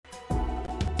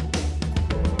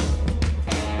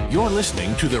You're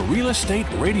listening to the Real Estate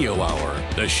Radio Hour,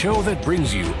 the show that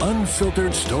brings you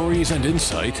unfiltered stories and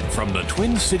insight from the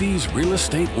Twin Cities real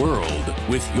estate world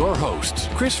with your hosts,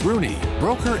 Chris Rooney,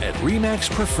 broker at RE/MAX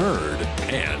Preferred,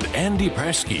 and Andy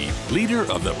Presky, leader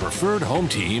of the Preferred Home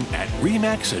Team at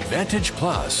RE/MAX Advantage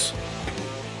Plus.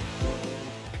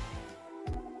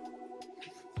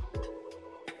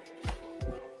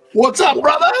 What's up,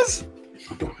 brothers?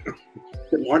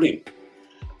 Good morning.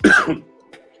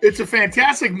 It's a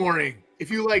fantastic morning. If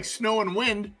you like snow and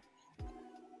wind.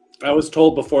 I was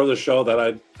told before the show that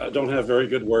I don't have very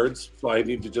good words, so I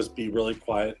need to just be really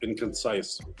quiet and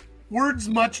concise. Words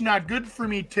much not good for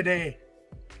me today.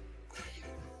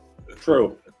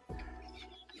 True.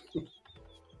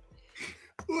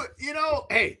 You know,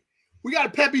 hey, we got to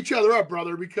pep each other up,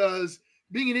 brother, because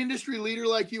being an industry leader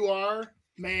like you are,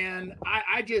 man,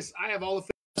 I have all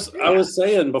the... I was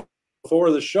saying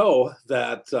before the show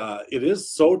that it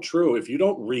is so true. If you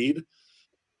don't read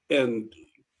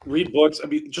books, I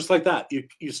mean, just like that,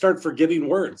 you start forgetting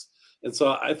words. And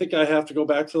so I think I have to go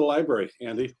back to the library,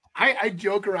 Andy. I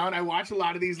joke around. I watch a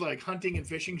lot of these like hunting and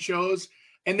fishing shows,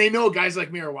 and they know guys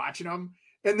like me are watching them.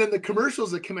 And then the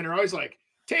commercials that come in are always like,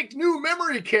 take new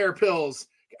memory care pills.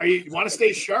 You want to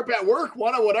stay sharp at work?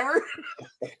 Want to whatever?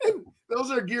 And those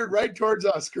are geared right towards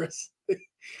us, Chris.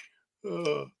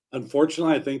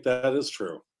 Unfortunately, I think that is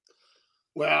true.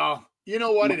 Well, you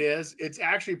know what it is? It's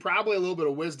actually probably a little bit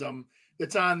of wisdom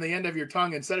that's on the end of your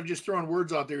tongue. Instead of just throwing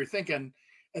words out there, you're thinking,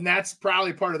 and that's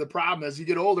probably part of the problem. As you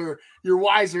get older, you're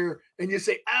wiser, and you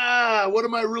say, what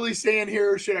am I really saying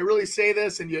here? Should I really say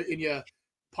this? And you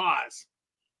pause.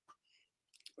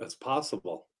 That's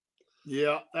possible.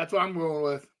 Yeah, that's what I'm going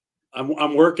with.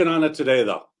 I'm working on it today,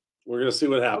 though. We're going to see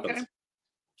what happens. Okay.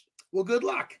 Well, good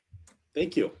luck.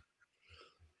 Thank you.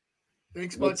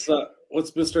 Thanks much.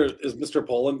 Is Mr.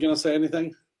 Poland going to say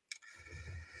anything?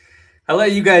 I'll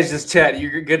let you guys just chat.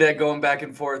 You're good at going back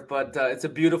and forth, but it's a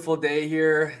beautiful day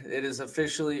here. It is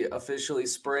officially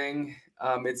spring.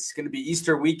 It's going to be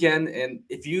Easter weekend, and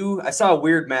I saw a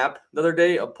weird map the other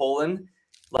day of Poland.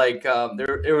 Like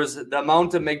there was the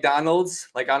amount of McDonald's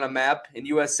like on a map in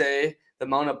USA, the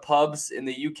amount of pubs in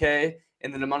the UK,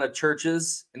 and then the amount of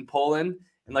churches in Poland.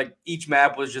 And like each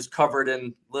map was just covered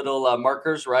in little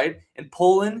markers, right? In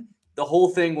Poland, the whole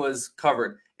thing was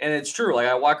covered. And it's true. Like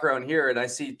I walk around here and I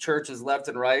see churches left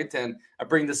and right. And I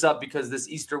bring this up because this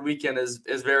Easter weekend is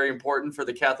very important for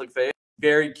the Catholic faith.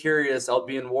 Very curious. I'll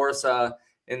be in Warsaw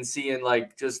and seeing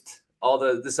like just all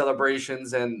the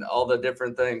celebrations and all the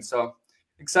different things. So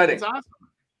exciting. That's awesome.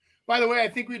 By the way, I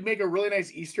think we'd make a really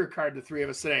nice Easter card, the three of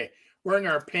us today, wearing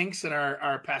our pinks and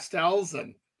our pastels.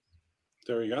 And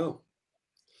there we go.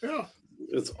 Yeah.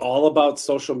 It's all about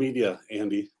social media,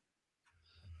 Andy.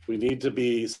 We need to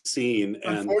be seen.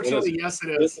 Unfortunately, yes,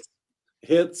 it is.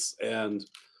 Hits and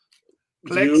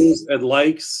clicks. Views and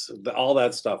likes, all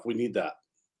that stuff. We need that.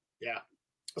 Yeah.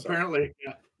 Apparently.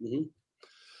 Yeah. Mm-hmm.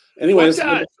 Anyways, what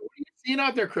are you seeing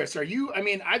out there, Chris?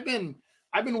 I've been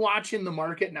watching the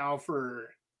market now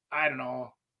for, I don't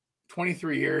know,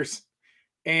 23 years.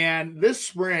 And this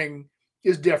spring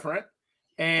is different.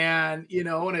 And,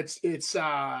 and it's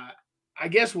I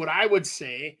guess what I would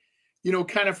say,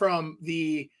 kind of from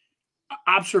the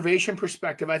observation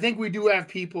perspective, I think we do have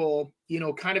people,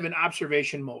 kind of in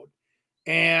observation mode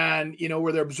and,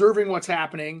 where they're observing what's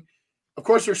happening. Of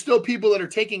course, there's still people that are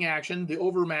taking action, the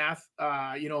overmath,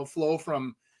 flow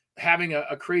from having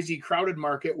a crazy crowded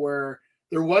market where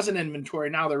there was an inventory.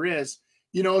 Now there is,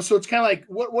 so it's kind of like,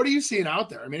 what are you seeing out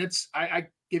there? I mean, I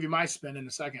give you my spin in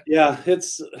a second. Yeah,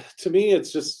 to me,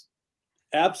 it's just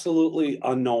absolutely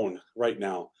unknown right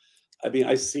now. I mean,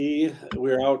 I see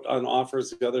we were out on offers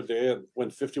the other day and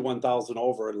went 51,000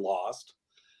 over and lost.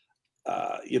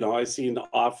 I seen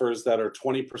offers that are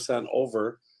 20%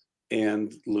 over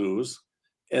and lose.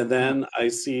 And then I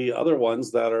see other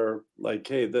ones that are like,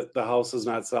 hey, the house is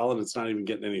not selling. It's not even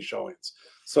getting any showings.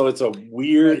 So it's a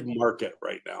weird market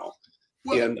right now.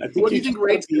 Well, and I think what do you think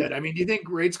rates did? I mean, do you think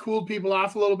rates cooled people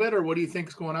off a little bit, or what do you think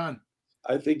is going on?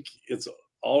 I think it's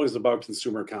always about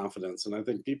consumer confidence. And I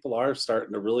think people are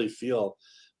starting to really feel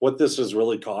what this is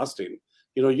really costing.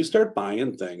 You start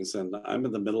buying things, and I'm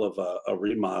in the middle of a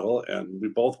remodel, and we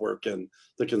both work in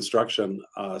the construction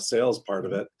sales part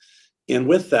of it. And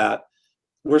with that,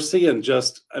 we're seeing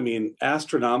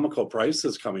astronomical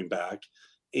prices coming back,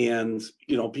 and,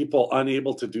 people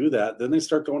unable to do that. Then they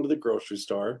start going to the grocery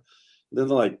store. Then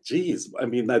they're like, geez,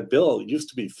 that bill used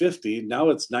to be 50, now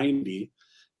it's 90.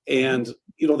 And,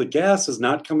 the gas is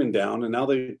not coming down. And now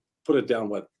they put it down,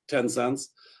 10 cents?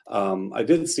 I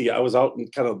was out in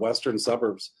kind of western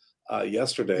suburbs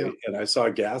yesterday, and I saw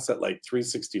gas at like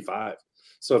 $3.65.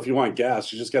 So if you want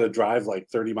gas, you just got to drive like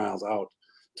 30 miles out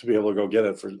to be able to go get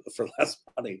it for less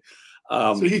money.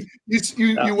 So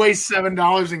you waste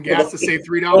 $7 in gas to save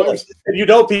 $3. And you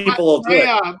know people will do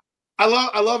it.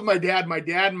 I love my dad. My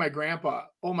dad and my grandpa.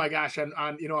 Oh my gosh,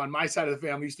 on my side of the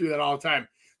family, used to do that all the time.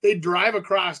 They drive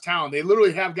across town. They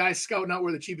literally have guys scouting out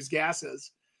where the cheapest gas is.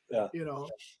 Yeah. You know.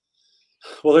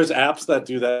 Well, there's apps that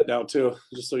do that now too.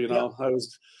 Just so you know, yeah.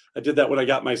 I did that when I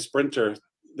got my Sprinter.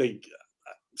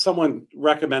 Someone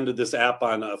recommended this app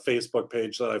on a Facebook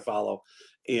page that I follow,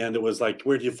 and it was like,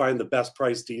 where do you find the best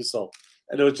price diesel?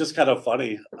 And it was just kind of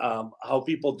funny how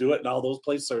people do it. And all those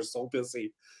places are so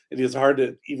busy. It is hard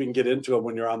to even get into them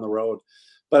when you're on the road.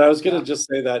 But I was going to just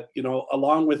say that,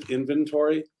 along with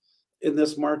inventory in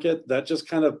this market, that just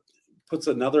kind of puts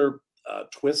another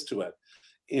twist to it.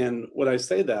 And when I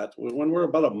say that, when we're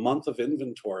about a month of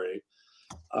inventory,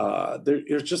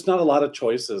 there's just not a lot of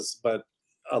choices. But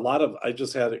I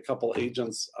just had a couple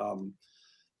agents,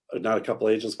 not a couple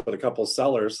agents, but a couple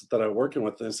sellers that I'm working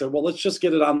with. And they said, well, let's just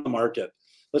get it on the market.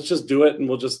 Let's just do it. And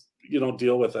we'll just,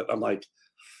 deal with it. I'm like,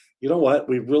 you know what?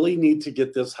 We really need to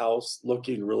get this house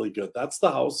looking really good. That's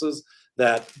the houses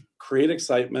that create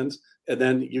excitement, and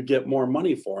then you get more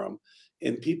money for them.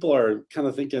 And people are kind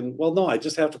of thinking, well, no, I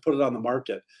just have to put it on the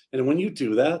market. And when you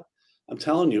do that, I'm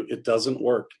telling you, it doesn't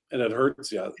work, and it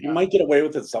hurts you. You might get away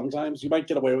with it sometimes. You might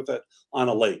get away with it on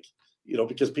a lake,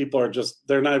 because people are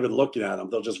they're not even looking at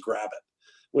them. They'll just grab it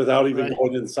without even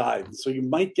going inside. So you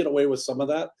might get away with some of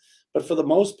that. But for the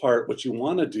most part, what you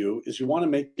want to do is you want to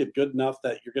make it good enough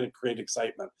that you're going to create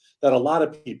excitement, that a lot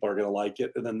of people are going to like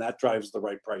it, and then that drives the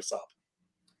right price up.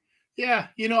 Yeah.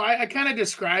 I kind of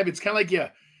describe, it's kind of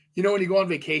like, when you go on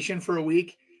vacation for a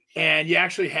week and you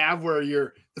actually have where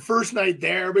you're the first night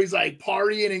there, everybody's like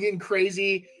partying and getting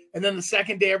crazy. And then the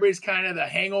second day, everybody's kind of the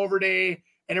hangover day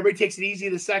and everybody takes it easy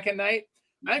the second night.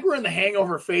 I think we're in the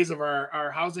hangover phase of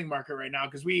our housing market right now,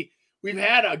 because we've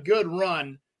had a good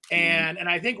run. And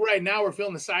I think right now we're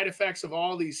feeling the side effects of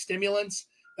all these stimulants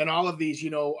and all of these,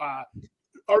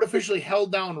 artificially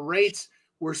held down rates.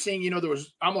 We're seeing, there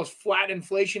was almost flat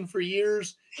inflation for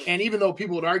years. And even though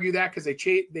people would argue that because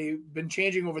they've been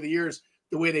changing over the years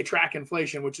the way they track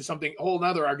inflation, which is a whole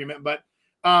nother argument. But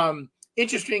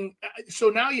interesting. So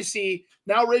now you see,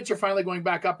 rates are finally going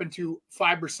back up into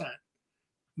 5%.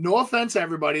 No offense to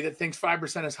everybody that thinks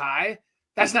 5% is high.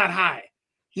 That's not high.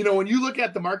 When you look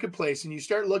at the marketplace and you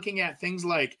start looking at things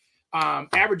like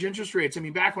average interest rates, I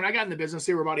mean, back when I got in the business,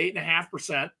 they were about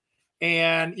 8.5%.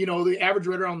 And, the average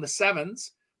rate around the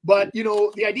 7s. But,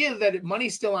 the idea that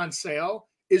money's still on sale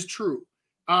is true.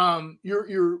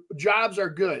 Your jobs are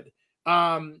good.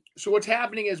 So what's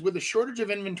happening is, with the shortage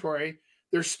of inventory,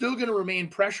 there's still going to remain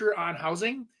pressure on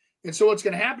housing. And so what's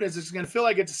going to happen is it's going to feel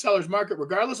like it's a seller's market,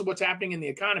 regardless of what's happening in the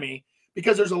economy,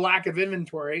 because there's a lack of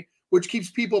inventory, which keeps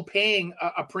people paying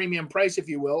a premium price, if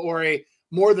you will, or a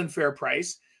more than fair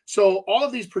price. So all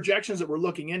of these projections that we're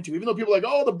looking into, even though people are like,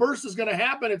 oh, the burst is going to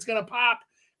happen, it's going to pop.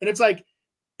 And it's like,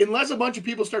 unless a bunch of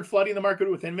people start flooding the market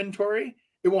with inventory,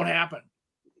 it won't happen.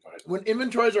 Right. When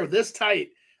inventories are this tight,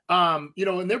 and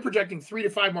they're projecting 3 to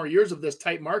 5 more years of this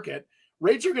tight market,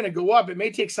 rates are going to go up. It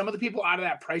may take some of the people out of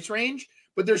that price range,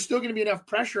 but there's still going to be enough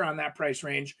pressure on that price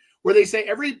range where they say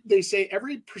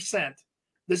every percent,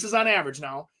 this is on average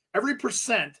now, every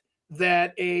percent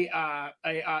that a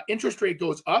interest rate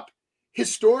goes up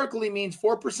historically means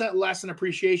 4% less in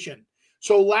appreciation.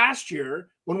 So last year,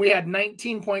 when we had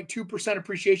 19.2%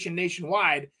 appreciation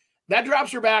nationwide, that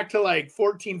drops her back to like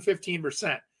 14,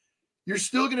 15%. You're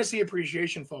still going to see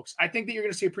appreciation, folks. I think that you're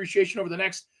going to see appreciation over the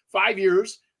next 5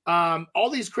 years. All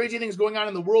these crazy things going on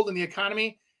in the world and the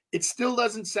economy, it still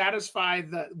doesn't satisfy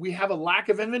that we have a lack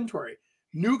of inventory.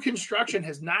 New construction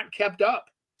has not kept up.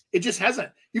 It just hasn't.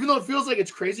 Even though it feels like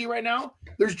it's crazy right now,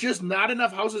 there's just not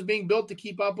enough houses being built to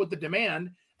keep up with the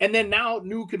demand. And then now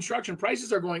new construction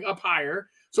prices are going up higher.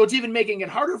 So it's even making it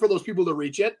harder for those people to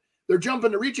reach it. They're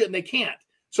jumping to reach it and they can't.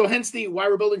 So hence why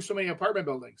we're building so many apartment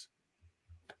buildings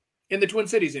in the Twin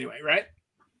Cities anyway, right?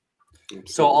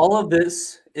 So all of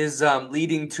this is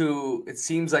leading to, it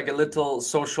seems like, a little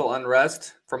social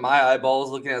unrest from my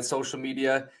eyeballs looking at social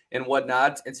media and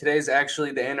whatnot. And today is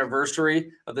actually the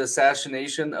anniversary of the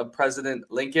assassination of President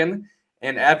Lincoln.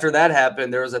 And after that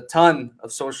happened, there was a ton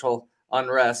of social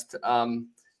unrest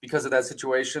because of that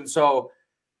situation. So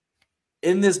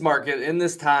in this market, in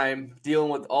this time,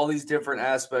 dealing with all these different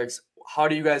aspects, how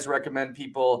do you guys recommend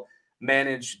people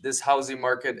manage this housing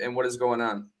market and what is going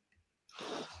on?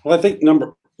 Well, I think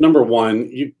number one,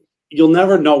 you'll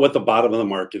never know what the bottom of the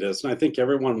market is. And I think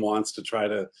everyone wants to try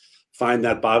to find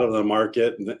that bottom of the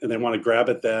market and they want to grab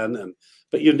it then. And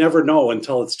but you never know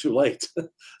until it's too late.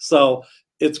 So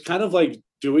it's kind of like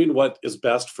doing what is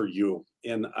best for you.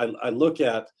 And I look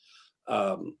at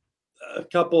a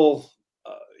couple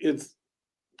it's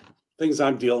things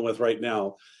I'm dealing with right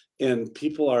now, and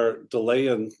people are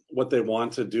delaying what they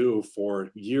want to do for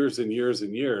years and years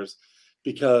and years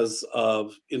because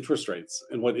of interest rates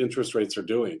and what interest rates are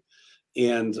doing.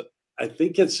 And I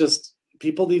think it's just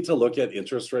people need to look at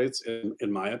interest rates,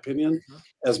 in my opinion,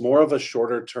 as more of a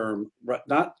shorter term.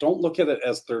 Don't look at it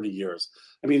as 30 years.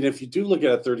 I mean, if you do look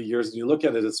at it 30 years and you look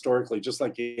at it historically, just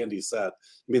like Andy said,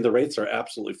 I mean, the rates are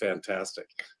absolutely fantastic.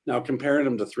 Now, comparing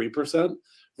them to 3%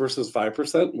 versus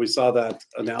 5%, we saw that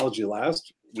analogy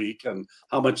last week and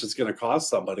how much it's going to cost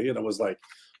somebody. And it was like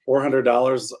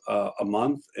 $400 a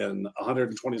month and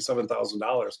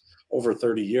 $127,000 over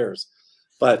 30 years.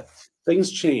 But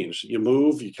things change. You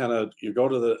move, you go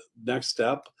to the next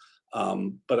step.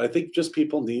 But I think just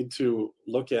people need to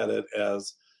look at it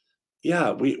as,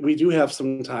 yeah, we do have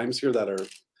some times here that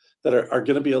are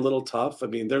going to be a little tough. I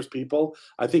mean, there's people,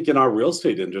 I think in our real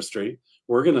estate industry,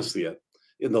 we're going to see it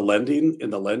in the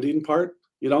lending part,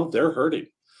 they're hurting.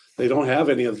 They don't have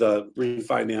any of the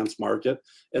refinance market,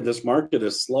 and this market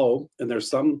is slow. And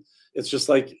it's just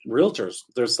like realtors.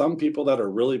 There's some people that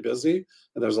are really busy,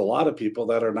 and there's a lot of people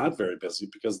that are not very busy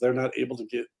because they're not able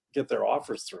to get their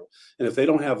offers through. And if they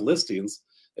don't have listings,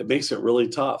 it makes it really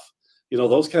tough.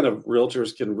 Those kind of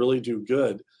realtors can really do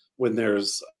good when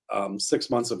there's 6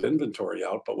 months of inventory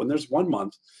out. But when there's 1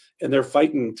 month and they're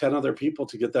fighting 10 other people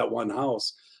to get that one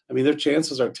house, I mean, their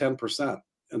chances are 10%.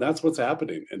 And that's what's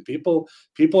happening. And people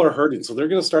are hurting. So they're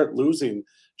going to start losing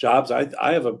jobs.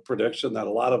 I have a prediction that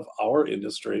a lot of our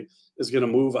industry is going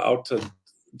to move out to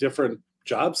different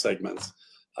job segments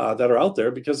that are out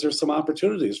there because there's some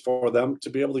opportunities for them to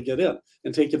be able to get in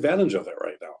and take advantage of it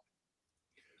right now.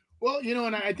 Well,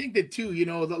 and I think that too,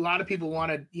 a lot of people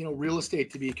wanted, real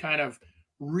estate to be kind of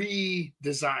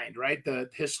redesigned, right? The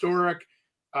historic,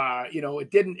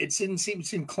 it didn't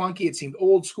seem clunky. It seemed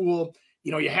old school.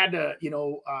 You had to,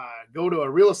 go to a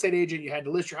real estate agent. You had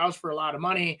to list your house for a lot of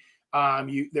money.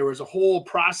 There was a whole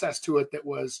process to it that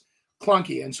was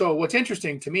clunky. And so what's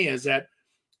interesting to me is that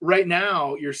right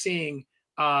now you're seeing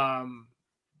a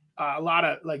lot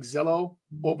of like Zillow,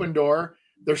 Opendoor,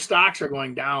 their stocks are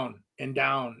going down and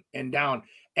down and down.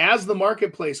 As the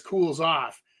marketplace cools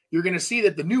off, you're going to see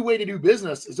that the new way to do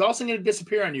business is also going to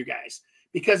disappear on you guys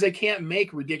because they can't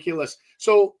make ridiculous.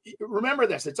 So remember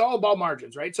this, it's all about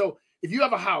margins, right? So if you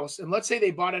have a house and let's say they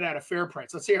bought it at a fair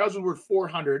price, let's say your house was worth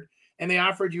 $400 and they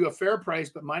offered you a fair price,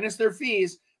 but minus their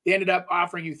fees, they ended up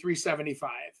offering you $375.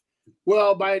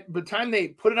 Well, by the time they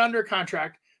put it under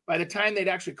contract, by the time they'd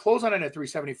actually close on it at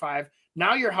 $375,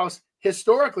 now your house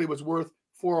historically was worth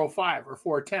 $405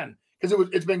 or $410 because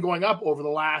it's been going up over the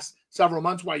last several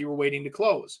months while you were waiting to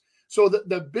close. So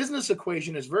the business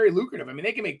equation is very lucrative. I mean,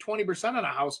 they can make 20% on a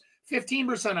house,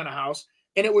 15% on a house,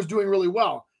 and it was doing really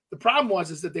well. The problem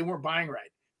is that they weren't buying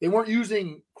right. They weren't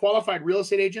using qualified real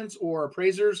estate agents or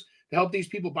appraisers to help these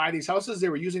people buy these houses. They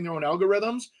were using their own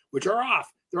algorithms, which are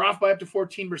off. They're off by up to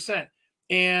 14%.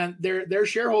 And their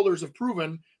shareholders have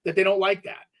proven that they don't like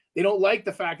that. They don't like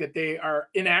the fact that they are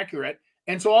inaccurate.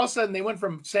 And so all of a sudden they went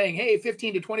from saying, hey,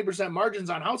 15 to 20% margins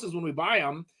on houses when we buy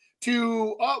them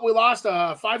to, we lost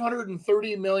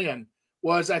 $530 million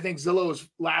was, I think, Zillow's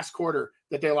last quarter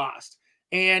that they lost.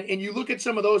 And you look at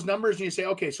some of those numbers and you say,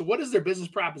 okay, so what is their business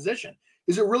proposition?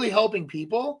 Is it really helping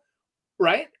people,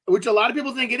 right? Which a lot of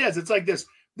people think it is. It's like this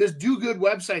do-good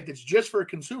website that's just for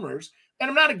consumers. And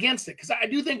I'm not against it because I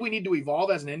do think we need to evolve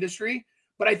as an industry.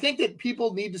 But I think that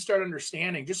people need to start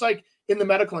understanding, just like in the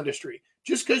medical industry,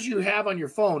 just because you have on your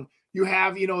phone, you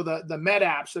have, the med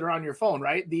apps that are on your phone,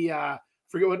 right? The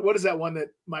forget what is that one that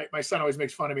my son always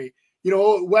makes fun of me,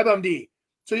 WebMD.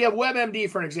 So you have WebMD,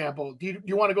 for an example. Do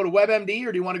you want to go to WebMD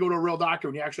or do you want to go to a real doctor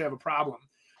when you actually have a problem?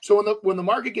 So when the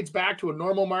market gets back to a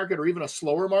normal market or even a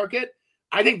slower market,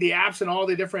 I think the apps and all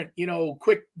the different,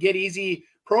 quick, get easy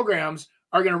programs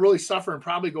are going to really suffer and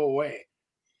probably go away.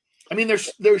 I mean,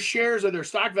 their shares or their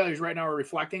stock values right now are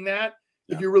reflecting that.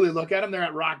 Yeah. If you really look at them, they're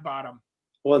at rock bottom.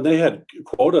 Well, and they had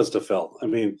quotas to fill. I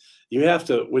mean, you have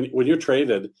to, when you're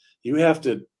traded, you have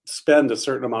to spend a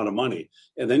certain amount of money,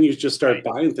 and then you just start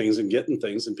buying things and getting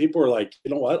things. And people were like,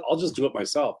 you know what, I'll just do it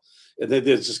myself. And they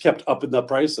just kept upping the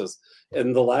prices.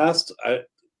 And the last,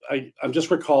 I'm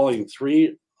just recalling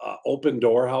 3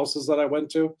 Opendoor houses that I went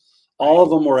to. All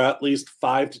of them were at least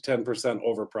 5 to 10%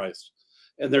 overpriced,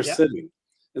 and they're sitting.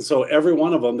 And so every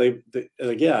one of them, they and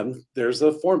again, there's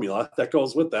a formula that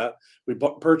goes with that. We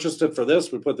purchased it for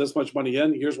this. We put this much money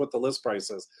in. Here's what the list price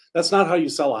is. That's not how you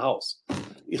sell a house.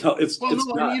 It's well, it's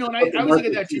no, not, and but the I always look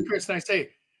at market that too, sees. Chris, and I say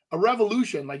a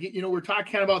revolution. Like, we're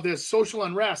talking about this social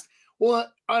unrest.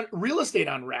 Well, on real estate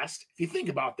unrest, if you think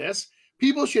about this,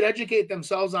 people should educate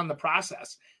themselves on the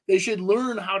process. They should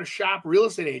learn how to shop real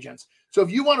estate agents. So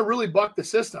if you want to really buck the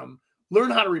system,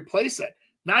 learn how to replace it.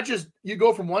 Not just you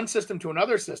go from one system to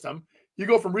another system. You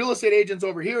go from real estate agents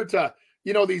over here to,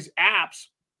 these apps.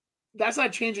 That's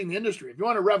not changing the industry. If you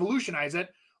want to revolutionize it,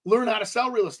 learn how to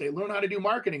sell real estate, learn how to do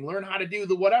marketing, learn how to do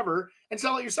the whatever, and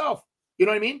sell it yourself. You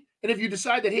know what I mean? And if you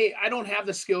decide that, hey, I don't have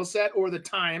the skill set or the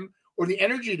time or the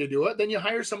energy to do it, then you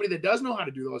hire somebody that does know how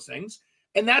to do those things.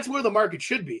 And that's where the market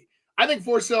should be. I think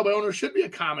for sale by owner should be a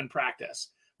common practice.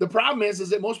 The problem is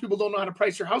that most people don't know how to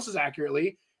price their houses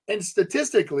accurately. And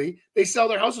statistically, they sell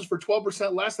their houses for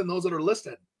 12% less than those that are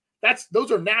listed.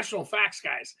 Those are national facts,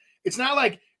 guys. It's not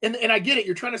like, and I get it,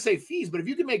 you're trying to save fees, but if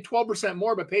you can make 12%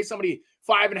 more but pay somebody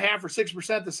 5.5% or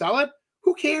 6% to sell it,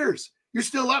 who cares? You're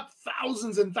still up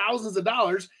thousands and thousands of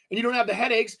dollars, and you don't have the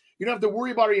headaches. You don't have to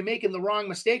worry about, are you making the wrong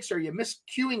mistakes? Are you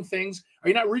miscuing things? Are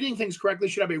you not reading things correctly?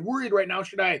 Should I be worried right now?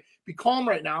 Should I be calm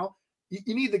right now?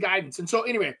 You need the guidance. And so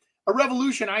anyway, a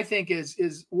revolution, I think,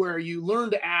 is where you learn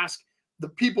to ask the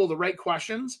people the right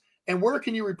questions, and where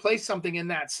can you replace something in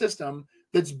that system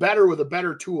that's better with a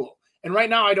better tool. And right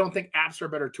now, I don't think apps are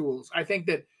better tools. I think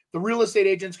that the real estate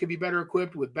agents could be better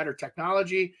equipped with better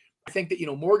technology. I think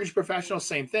that, mortgage professionals,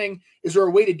 same thing. Is there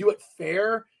a way to do it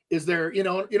fair? Is there, you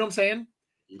know what I'm saying?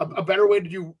 A better way to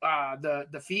do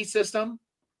the fee system?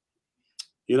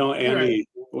 Andy,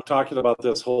 we're talking about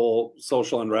this whole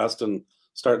social unrest and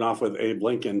starting off with Abe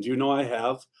Lincoln. Do you know I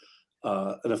have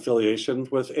an affiliation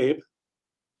with Abe?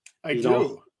 I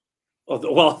do.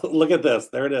 Well, look at this.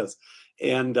 There it is.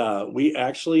 And we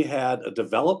actually had a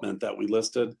development that we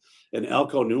listed in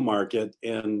Elko New Market.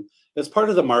 And as part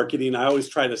of the marketing, I always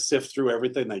try to sift through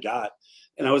everything they got.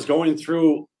 And I was going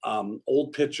through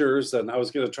old pictures, and I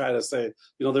was going to try to say,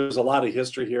 there's a lot of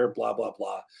history here, blah, blah,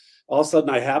 blah. All of a sudden,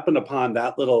 I happened upon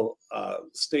that little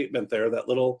statement there,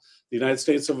 the United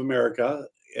States of America.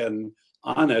 And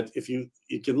on it, if you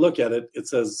can look at it, it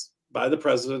says, by the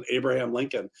President Abraham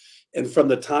Lincoln. And from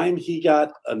the time he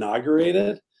got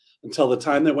inaugurated until the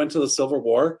time they went to the Civil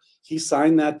War, he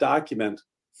signed that document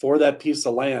for that piece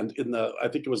of land in I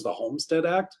think it was the Homestead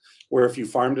Act, where if you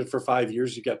farmed it for 5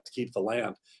 years, you got to keep the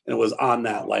land. And it was on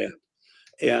that land.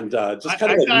 And I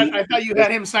thought you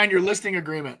had him sign your listing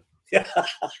agreement. Yeah.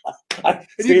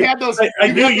 You've had those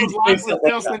lines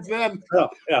since then. Oh,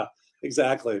 yeah,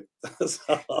 exactly.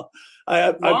 So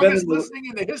I've been listening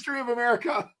in the history of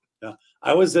America. Yeah,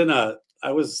 I was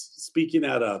speaking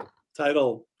at a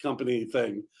title company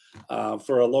thing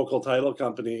for a local title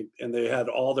company, and they had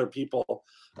all their people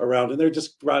around, and they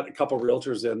just brought a couple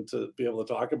realtors in to be able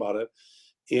to talk about it.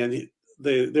 And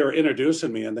they were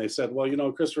introducing me, and they said,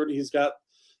 well, Chris Rooney, he's got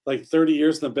like 30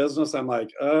 years in the business. I'm like,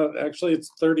 actually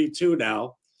it's 32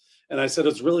 now. And I said,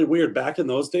 it's really weird. Back in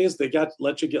those days, they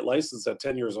let you get licensed at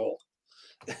 10 years old.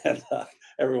 And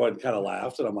everyone kind of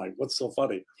laughed, and I'm like, what's so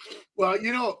funny? Well, when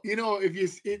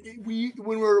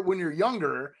you're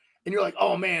younger and you're like,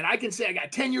 oh man, I can say I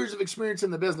got 10 years of experience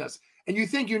in the business, and you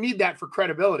think you need that for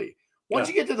credibility. Once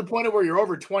you get to the point of where you're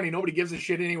over 20, nobody gives a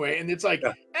shit anyway. And it's like,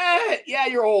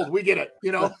 you're old. We get it.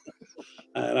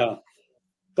 I know.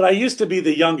 But I used to be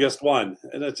the youngest one,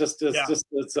 and it's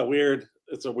a weird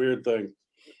thing.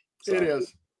 So. It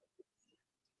is.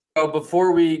 So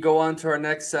before we go on to our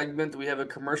next segment, we have a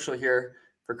commercial here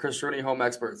for Chris Rooney Home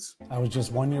Experts. I was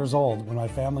just 1 year old when my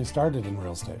family started in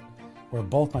real estate, where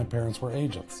both my parents were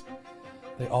agents.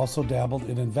 They also dabbled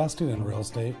in investing in real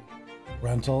estate,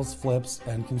 rentals, flips,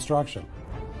 and construction.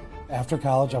 After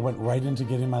college, I went right into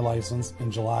getting my license in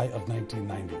July of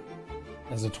 1990.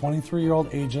 As a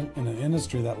 23-year-old agent in an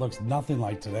industry that looks nothing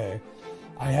like today,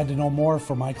 I had to know more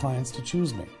for my clients to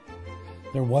choose me.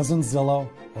 There wasn't Zillow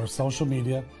or social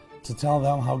media to tell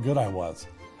them how good I was.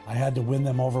 I had to win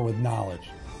them over with knowledge.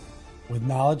 With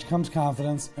knowledge comes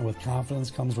confidence, and with confidence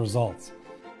comes results.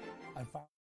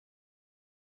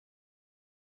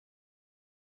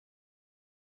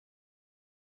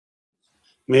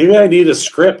 Maybe I need a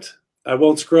script. I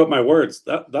won't screw up my words.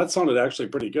 That sounded actually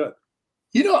pretty good.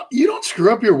 You don't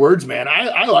screw up your words, man.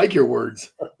 I like your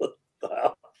words.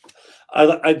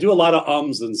 I do a lot of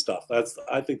ums and stuff.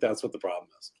 I think that's what the problem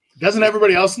is. Doesn't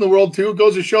everybody else in the world too? It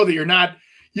goes to show that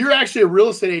you're actually a real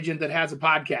estate agent that has a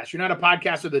podcast. You're not a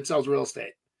podcaster that sells real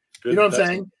estate. Good. You know what I'm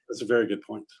saying? That's a very good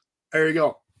point. There you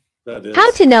go. That is. How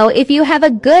to know if you have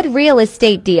a good real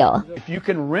estate deal. If you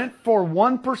can rent for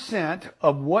 1%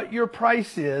 of what your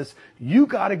price is, you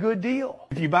got a good deal.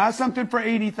 If you buy something for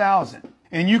 $80,000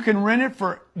 and you can rent it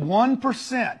for 1%,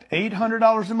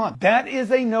 $800 a month. That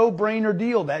is a no-brainer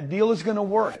deal. That deal is going to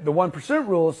work. The 1%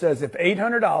 rule says if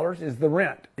 $800 is the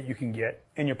rent that you can get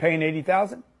and you're paying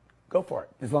 $80,000, go for it,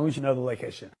 as long as you know the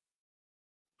location.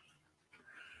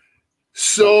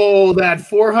 So that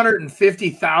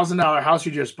 $450,000 house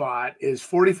you just bought is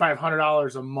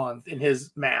 $4,500 a month in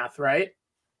his math, right?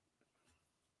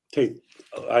 Okay,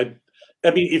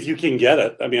 I mean, if you can get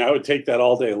it, I mean, I would take that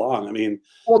all day long. I mean,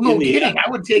 well, no kidding, I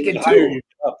would take it too.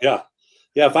 Yeah,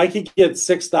 yeah. If I could get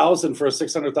 $6,000 for a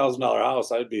 $600,000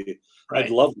 house, I'd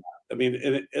love that. I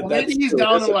mean, well, maybe he's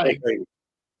down to like,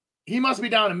 he must be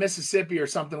down in Mississippi or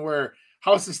something where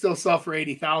houses still sell for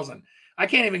 $80,000. I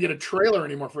can't even get a trailer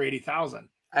anymore for $80,000.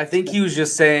 I think he was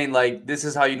just saying, like, this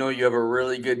is how you know you have a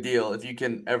really good deal if you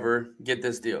can ever get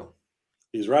this deal.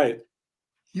 He's right.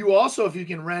 You also, if you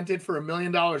can rent it for $1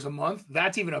 million a month,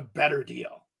 that's even a better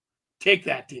deal. Take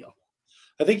that deal.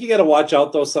 I think you got to watch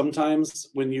out, though, sometimes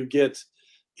when you get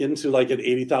into like an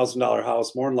 $80,000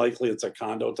 house, more than likely it's a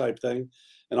condo type thing.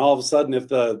 And all of a sudden, if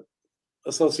the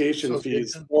association fee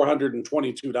is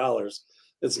 $422,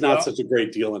 it's not such a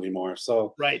great deal anymore.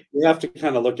 So we have to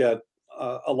kind of look at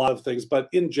a lot of things. But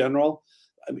in general,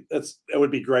 I mean, it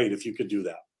would be great if you could do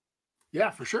that. Yeah,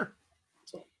 for sure.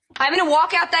 I'm going to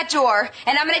walk out that door,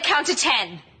 and I'm going to count to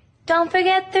 10. Don't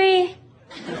forget 3.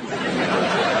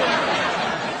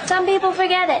 Some people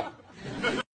forget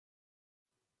it.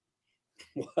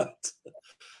 What?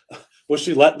 Was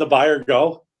she letting the buyer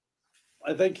go?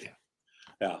 I think.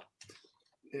 Yeah.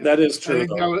 That is true.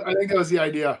 I think that was the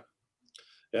idea.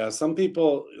 Yeah, some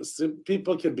people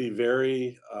can be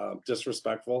very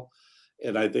disrespectful,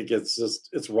 and I think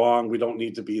it's wrong. We don't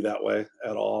need to be that way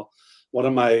at all. One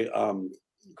of my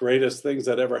greatest things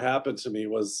that ever happened to me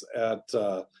was at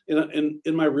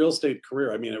in my real estate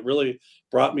career. I mean, it really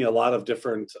brought me a lot of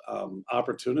different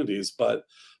opportunities, but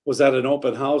was at an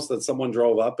open house that someone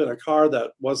drove up in a car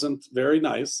that wasn't very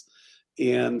nice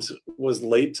and was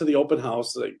late to the open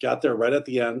house. I got there right at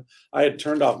the end. I had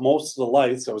turned off most of the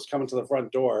lights. I was coming to the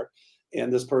front door,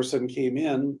 and this person came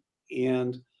in,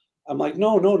 and I'm like,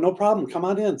 no problem. Come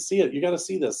on in, see it. You got to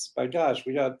see this. My gosh,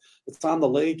 it's on the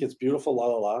lake. It's beautiful, la,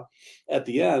 la, la. At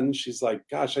the end, she's like,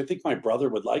 gosh, I think my brother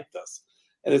would like this.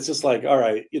 And it's just like, all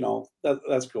right,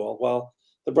 that's cool. Well,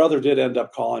 the brother did end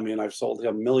up calling me, and I've sold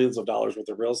him millions of dollars worth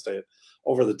of real estate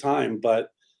over the time. But,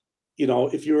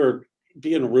 if you were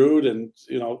being rude and,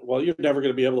 well, you're never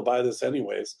going to be able to buy this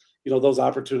anyways, those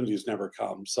opportunities never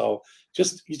come. So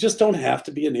you just don't have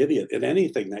to be an idiot in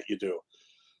anything that you do.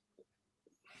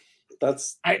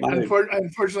 I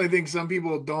unfortunately think some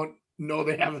people don't know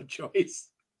they have a choice,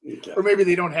 or maybe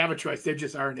they don't have a choice. They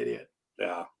just are an idiot.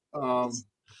 Yeah.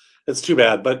 It's too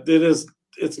bad, but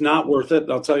it's not worth it.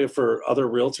 And I'll tell you, for other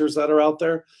realtors that are out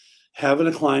there, having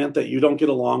a client that you don't get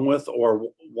along with or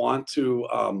want to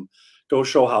go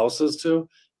show houses to,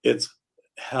 it's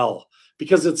hell,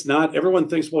 because it's not, everyone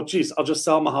thinks, well, geez, I'll just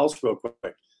sell them a house real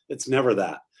quick. It's never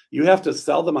that. You have to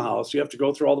sell them a house. You have to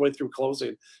go through all the way through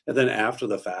closing and then after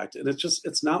the fact. And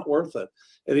it's not worth it.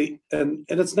 And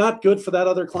it's not good for that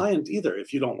other client either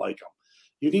if you don't like them.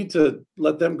 You need to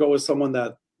let them go with someone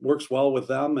that works well with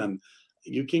them, and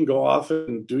you can go off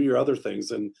and do your other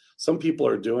things. And some people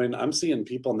I'm seeing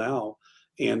people now,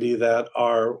 Andy, that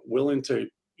are willing to,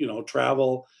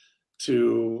 travel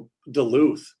to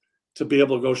Duluth to be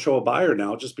able to go show a buyer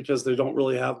now, just because they don't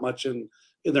really have much in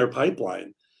their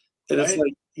pipeline. And it's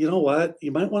like, you know what?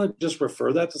 You might want to just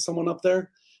refer that to someone up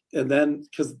there, and then,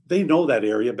 because they know that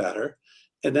area better.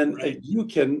 And then you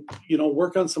can,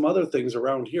 work on some other things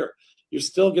around here. You're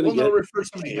still going to they'll refer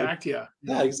somebody back to you.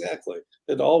 Yeah, exactly.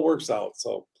 It all works out.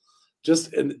 So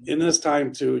just in this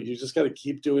time too, you just got to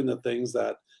keep doing the things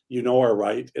that are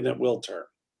right, and it will turn.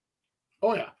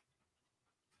 Oh yeah.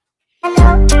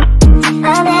 I'm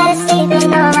better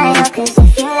sleeping on my own, 'cause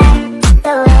if you like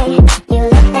the way you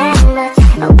look that much,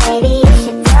 oh baby, you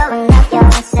should go and knock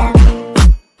yourself.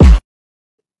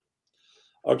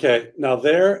 Okay, now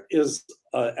there is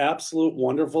an absolute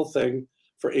wonderful thing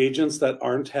for agents that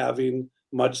aren't having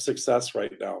much success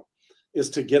right now, is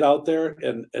to get out there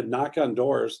and knock on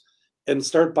doors and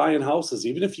start buying houses.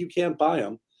 Even if you can't buy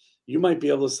them, you might be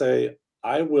able to say,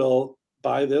 I will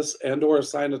buy this and or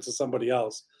assign it to somebody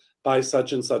else by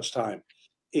such and such time.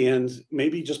 And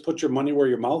maybe just put your money where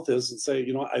your mouth is and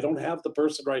say, I don't have the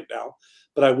person right now,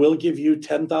 but I will give you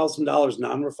 $10,000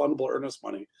 non-refundable earnest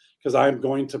money because I'm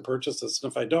going to purchase this.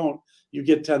 And if I don't, you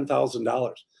get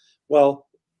 $10,000. Well,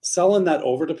 selling that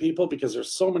over to people, because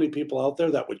there's so many people out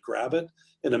there that would grab it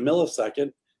in a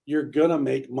millisecond, you're going to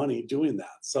make money doing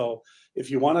that. So if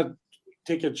you want to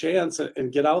take a chance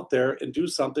and get out there and do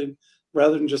something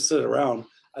rather than just sit around,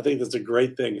 I think that's a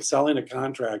great thing. Selling a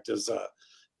contract is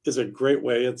a great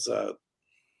way. It's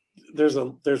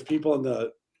there's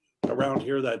people around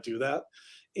here that do that,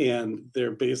 and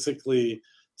they're basically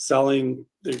selling.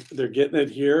 They're getting it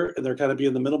here, and they're kind of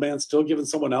being the middleman, still giving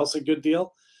someone else a good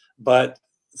deal, but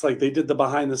it's like they did the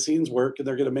behind the scenes work, and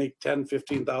they're going to make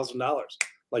 $10,000-$15,000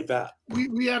 like that.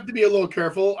 We have to be a little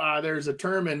careful. There's a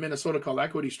term in Minnesota called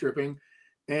equity stripping.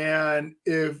 And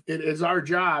if it is our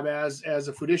job as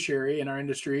a fiduciary in our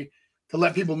industry to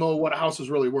let people know what a house is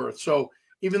really worth. So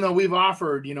even though we've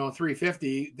offered,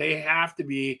 $350, they have to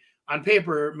be on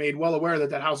paper made well aware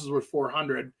that house is worth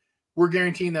 $400. We're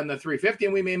guaranteeing them the $350,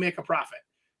 and we may make a profit.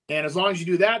 And as long as you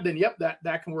do that, then yep,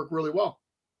 that can work really well.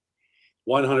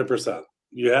 100%.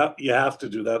 You have to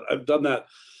do that. I've done that.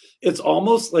 It's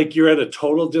almost like you're at a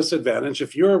total disadvantage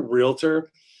if you're a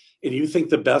realtor and you think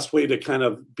the best way to kind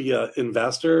of be an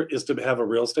investor is to have a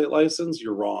real estate license.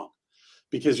 You're wrong,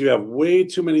 because you have way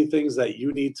too many things that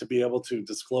you need to be able to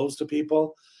disclose to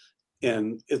people.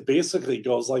 And it basically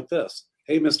goes like this.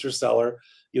 Hey, Mr. Seller,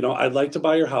 I'd like to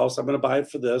buy your house. I'm going to buy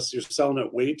it for this. You're selling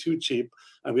it way too cheap.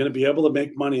 I'm going to be able to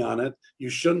make money on it. You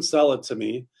shouldn't sell it to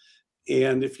me.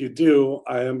 And if you do,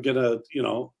 I am going to,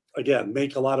 again,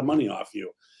 make a lot of money off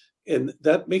you. And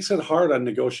that makes it hard on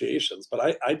negotiations.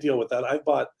 But I deal with that. I've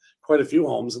bought quite a few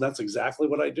homes, and that's exactly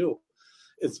what I do.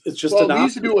 It's just we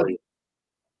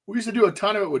used to do a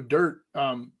ton of it with dirt.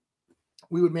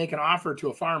 We would make an offer to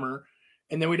a farmer,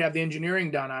 and then we'd have the engineering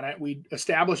done on it. We'd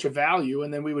establish a value,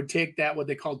 and then we would take that, what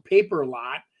they called paper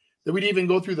lot, that we'd even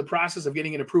go through the process of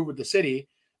getting it approved with the city.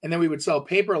 And then we would sell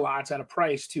paper lots at a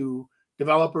price to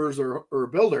developers or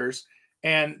builders.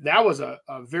 And that was a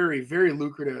very, very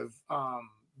lucrative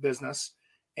business.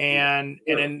 And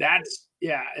that's,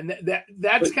 yeah. And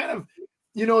that's kind of,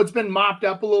 it's been mopped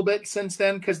up a little bit since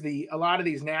then, because a lot of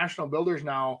these national builders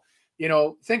now,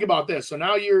 think about this. So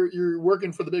now you're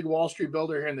working for the big Wall Street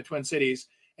builder here in the Twin Cities,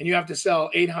 and you have to sell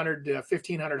 800 to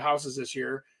 1,500 houses this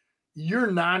year. You're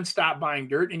nonstop buying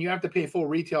dirt, and you have to pay full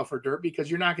retail for dirt because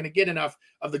you're not going to get enough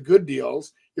of the good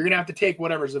deals. You're going to have to take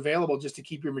whatever's available just to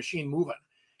keep your machine moving.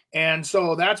 And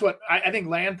so that's what I think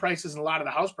land prices and a lot of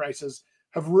the house prices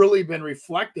have really been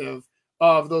reflective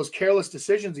of those careless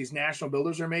decisions these national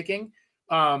builders are making,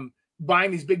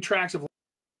 buying these big tracts of land,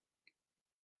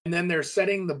 and then they're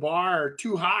setting the bar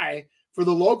too high for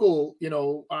the local,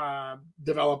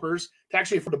 developers to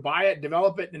actually afford to buy it,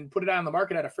 develop it, and put it on the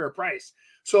market at a fair price.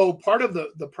 So part of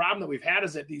the problem that we've had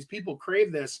is that these people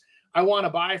crave this. I want to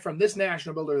buy from this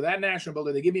national builder or that national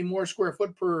builder. They give me more square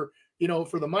foot per,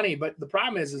 for the money. But the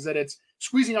problem is that it's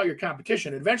squeezing out your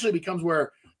competition. It eventually becomes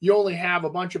where you only have a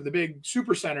bunch of the big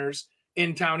super centers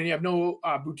in town, and you have no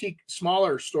boutique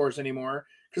smaller stores anymore,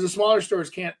 because the smaller stores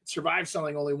can't survive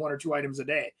selling only 1 or 2 items a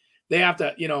day. They have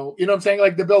to, you know what I'm saying?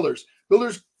 Like the builders,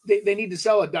 they need to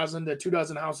sell 12 to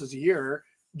 24 houses a year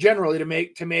generally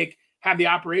to have the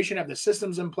operation, have the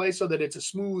systems in place so that it's a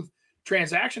smooth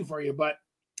transaction for you. But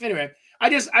anyway, I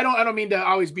don't mean to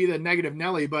always be the negative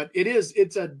Nelly, but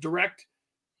it's a direct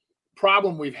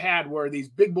problem we've had where these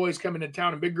big boys come into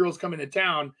town and big girls come into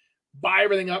town, buy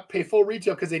everything up, pay full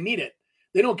retail because they need it.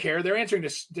 They don't care. They're answering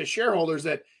to shareholders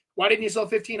that, why didn't you sell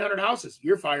 1,500 houses?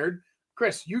 You're fired.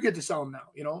 Chris, you get to sell them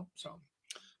now, so.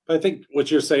 I think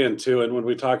what you're saying too, and when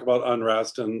we talk about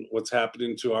unrest and what's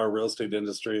happening to our real estate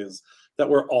industry, is that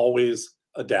we're always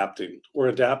adapting. We're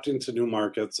adapting to new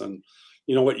markets. And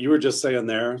what you were just saying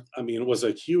there, I mean, it was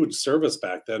a huge service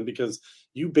back then, because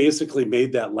you basically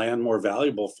made that land more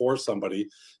valuable for somebody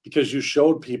because you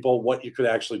showed people what you could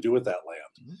actually do with that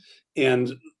land. Mm-hmm.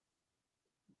 And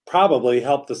probably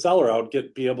help the seller out,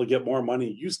 be able to get more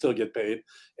money. You still get paid.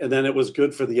 And then it was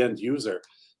good for the end user.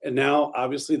 And now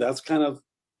obviously that's kind of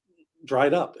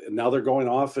dried up, and now they're going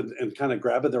off and kind of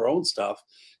grabbing their own stuff.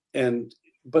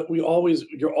 But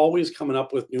you're always coming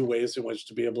up with new ways in which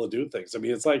to be able to do things. I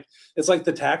mean, it's like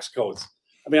the tax codes.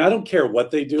 I mean, I don't care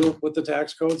what they do with the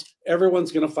tax codes.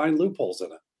 Everyone's going to find loopholes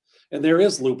in it. And there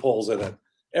is loopholes in it.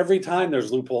 Every time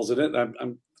there's loopholes in it.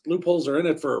 And loopholes are in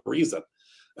it for a reason.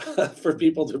 For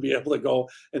people to be able to go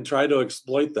and try to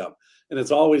exploit them. And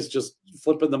it's always just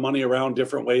flipping the money around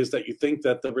different ways that you think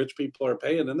that the rich people are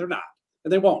paying, and they're not,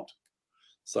 and they won't.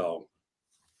 So,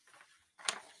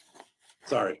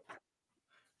 sorry.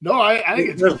 No, I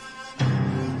think it's...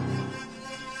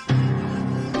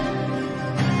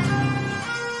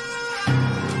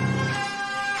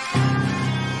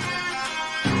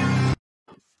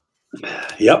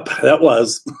 Yep, that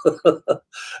was.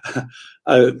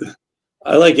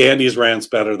 I like Andy's rants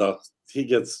better though. He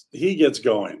gets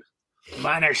going.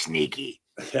 Mine are sneaky.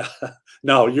 Yeah.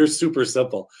 No, you're super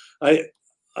simple.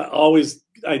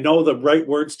 I know the right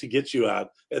words to get you at,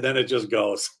 and then it just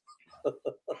goes.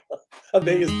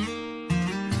 Amazing.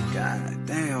 God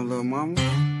damn, little mama.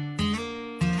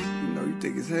 You know you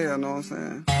thick as hell, know what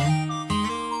I'm saying?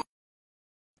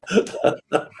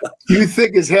 You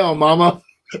thick as hell, mama.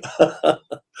 That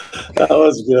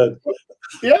was good.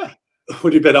 Yeah.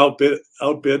 When you've been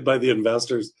outbid by the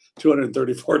investors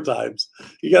 234 times,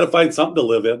 you got to find something to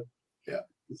live in. Yeah.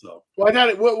 So, well, I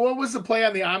thought what was the play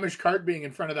on the Amish cart being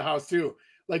in front of the house too?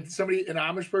 Like an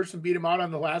Amish person beat him out on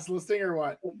the last listing, or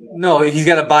what? No, he's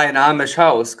got to buy an Amish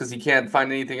house because he can't find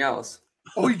anything else.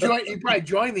 Oh, he probably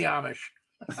joined the Amish.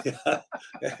 Yeah.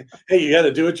 Hey, you got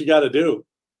to do what you got to do.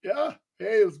 Yeah.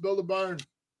 Hey, let's build a barn.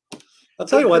 I'll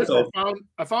tell you what, though.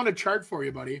 I found a chart for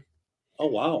you, buddy. Oh,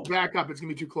 wow. Back up. It's going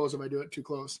to be too close if I do it too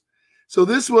close. So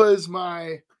this was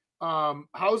my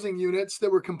housing units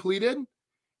that were completed.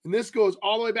 And this goes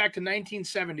all the way back to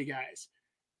 1970, guys.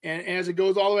 And as it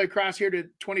goes all the way across here to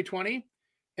 2020,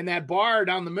 and that bar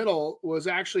down the middle was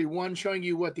actually one showing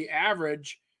you what the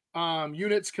average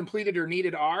units completed or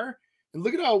needed are. And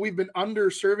look at how we've been under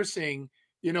servicing,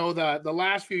 the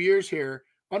last few years here,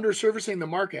 under servicing the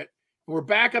market. And we're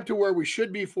back up to where we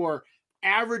should be for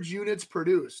average units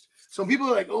produced. So people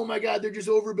are like, oh my God, they're just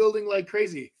overbuilding like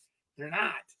crazy. They're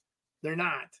not.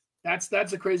 That's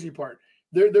the crazy part.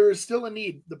 There is still a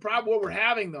need. The problem, what we're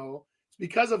having though,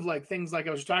 because of like things like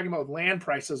I was talking about with land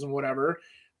prices and whatever,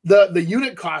 the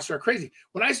unit costs are crazy.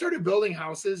 When I started building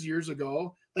houses years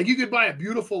ago, like you could buy a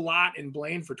beautiful lot in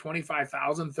Blaine for $25,000,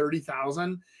 $30,000,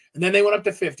 and then they went up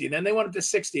to 50, and then they went up to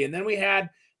 60, and then we had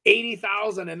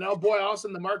 80,000, and now boy, all of a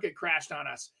sudden the market crashed on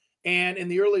us. And in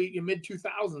the early mid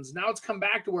 2000s, now it's come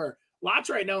back to where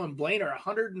lots right now in Blaine are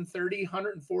 130,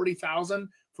 140,000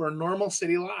 for a normal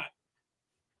city lot.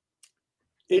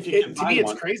 To me,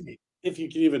 it's crazy. If you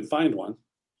can even find one.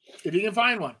 If you can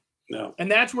find one. No.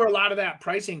 And that's where a lot of that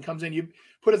pricing comes in. You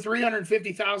put a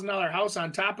 $350,000 house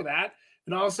on top of that,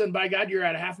 and all of a sudden, by God, you're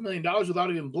at $500,000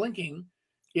 without even blinking,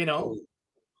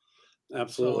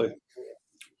 Absolutely. So.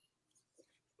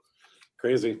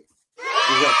 Crazy.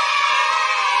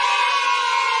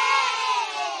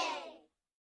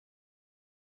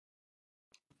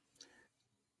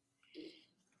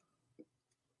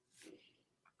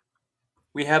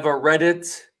 We have a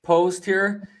Reddit post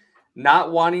here.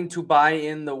 Not wanting to buy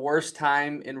in the worst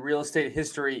time in real estate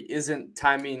history isn't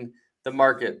timing the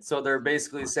market. So they're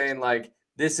basically saying like,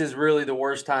 this is really the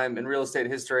worst time in real estate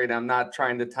history, and I'm not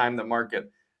trying to time the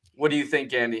market. What do you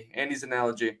think, Andy? Andy's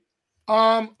analogy.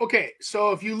 Okay.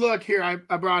 So if you look here,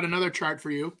 I brought another chart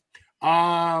for you.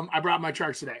 I brought my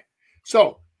charts today.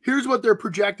 So here's what they're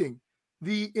projecting.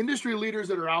 The industry leaders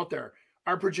that are out there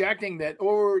are projecting that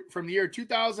from the year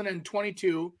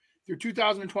 2022 through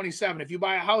 2027, if you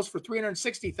buy a house for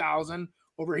 $360,000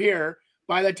 over here,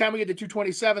 by the time we get to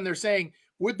 227, they're saying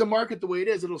with the market the way it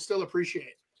is, it'll still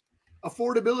appreciate.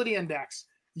 Affordability index.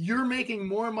 You're making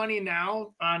more money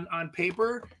now on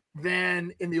paper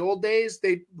than in the old days.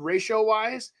 Ratio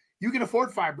wise, you can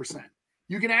afford 5%.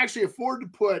 You can actually afford to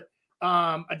put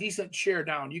a decent share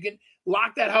down. You can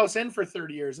lock that house in for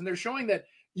 30 years. And they're showing that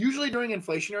usually during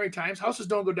inflationary times, houses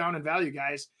don't go down in value,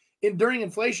 guys. During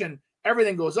inflation,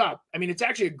 everything goes up. I mean, it's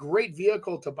actually a great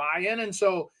vehicle to buy in. And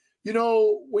so,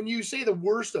 when you say the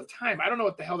worst of time, I don't know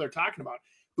what the hell they're talking about.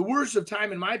 The worst of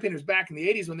time, in my opinion, was back in the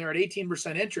 80s when they were at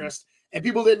 18% interest and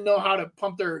people didn't know how to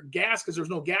pump their gas because there was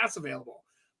no gas available.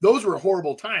 Those were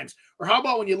horrible times. Or how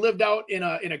about when you lived out in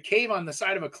a cave on the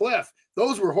side of a cliff?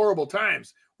 Those were horrible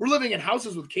times. We're living in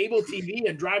houses with cable TV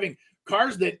and driving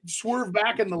cars that swerve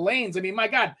back in the lanes. I mean, my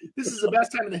God, this is the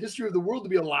best time in the history of the world to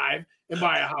be alive and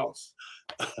buy a house.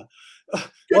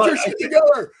 Get your shit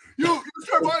together. You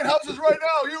start buying houses right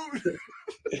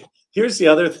now. Here's the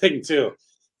other thing too,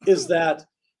 is that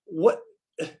what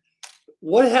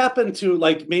happened to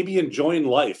like maybe enjoying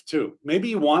life too? Maybe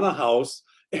you want a house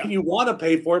and you want to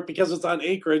pay for it because it's on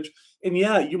acreage, and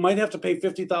yeah, you might have to pay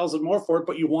 $50,000 more for it,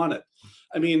 but you want it.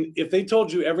 I mean, if they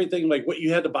told you everything like what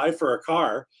you had to buy for a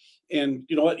car, and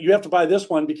you know what, you have to buy this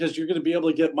one because you're going to be able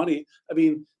to get money. I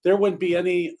mean, there wouldn't be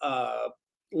any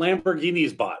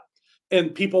Lamborghinis bought,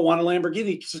 and people want a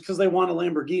Lamborghini because they want a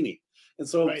Lamborghini. And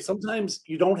so sometimes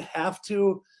you don't have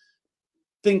to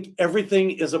think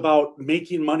everything is about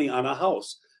making money on a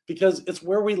house, because it's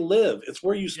where we live. It's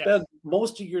where you spend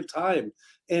most of your time.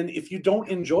 And if you don't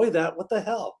enjoy that, what the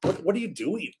hell? What are you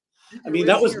doing? I mean,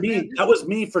 that was me. That was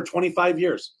me for 25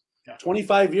 years.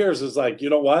 25 years is like, you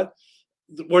know what?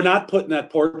 We're not putting that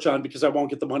porch on because I won't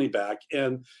get the money back.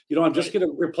 And, you know, I'm just going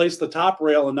to replace the top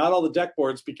rail and not all the deck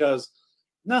boards because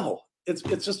no, it's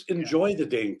just enjoy the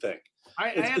dang thing. I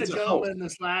had a gentleman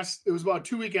it was about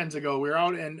 2 weekends ago. We were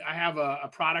out and I have a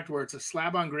product where it's a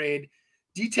slab on grade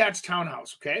detached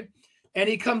townhouse. Okay. And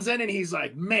he comes in and he's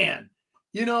like, man,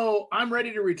 I'm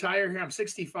ready to retire here. I'm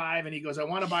 65. And he goes, I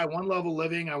want to buy one level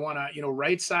living. I want to,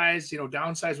 right size,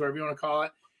 downsize, whatever you want to call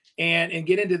it, and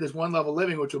get into this one level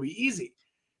living, which will be easy.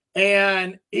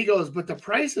 And he goes, but the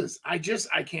prices, I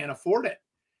can't afford it.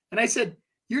 And I said,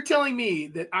 you're telling me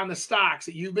that on the stocks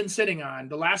that you've been sitting on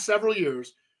the last several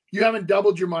years, you haven't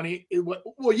doubled your money?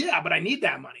 Well, yeah, but I need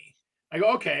that money. I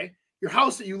go, okay, your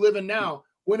house that you live in now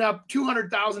went up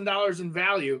 $200,000 in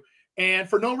value, and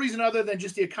for no reason other than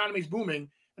just the economy's booming.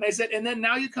 And I said, and then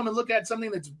now you come and look at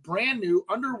something that's brand new,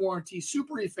 under warranty,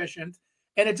 super efficient,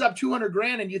 and it's up 200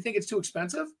 grand, and you think it's too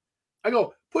expensive? I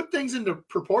go, put things into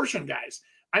proportion, guys.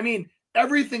 I mean,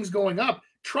 everything's going up.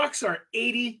 Trucks are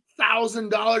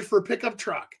 $80,000 for a pickup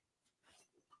truck.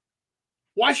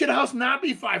 Why should a house not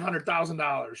be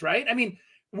 $500,000, right? I mean,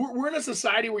 we're in a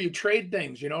society where you trade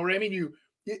things, you know what I mean? You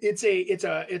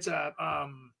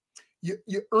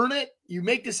earn it, you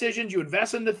make decisions, you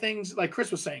invest into things like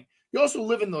Chris was saying. You also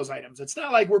live in those items. It's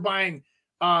not like we're buying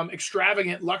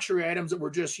extravagant luxury items that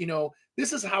we're just,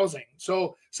 this is housing.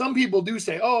 So some people do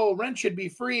say, oh, rent should be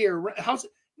free or house.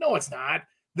 No, it's not.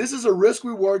 This is a risk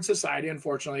reward society,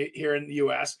 unfortunately, here in the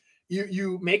US.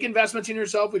 You make investments in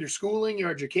yourself with your schooling, your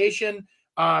education,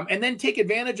 and then take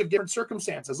advantage of different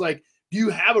circumstances. Like, do you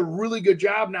have a really good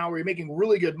job now where you're making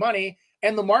really good money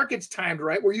and the market's timed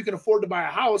right where you can afford to buy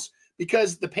a house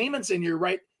because the payments in your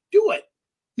right? Do it.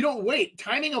 You don't wait.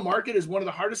 Timing a market is one of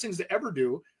the hardest things to ever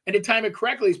do. And to time it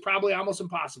correctly is probably almost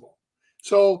impossible.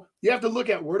 So you have to look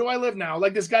at, where do I live now?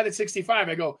 Like this guy that's 65,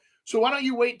 I go, so why don't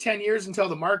you wait 10 years until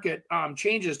the market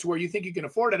changes to where you think you can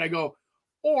afford it? I go,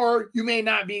 or you may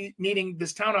not be needing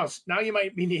this townhouse. Now you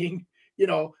might be needing,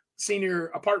 senior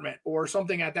apartment or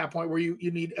something at that point where you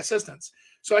need assistance.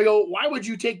 So I go, why would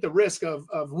you take the risk of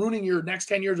ruining your next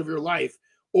 10 years of your life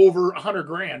over 100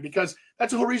 grand? Because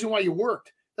that's the whole reason why you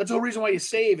worked. That's the whole reason why you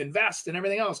save, invest, and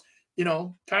everything else.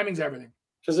 Timing's everything.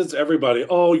 Because it's everybody.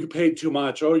 Oh, you paid too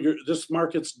much. Oh, this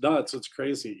market's nuts. It's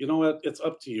crazy. You know what? It's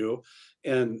up to you.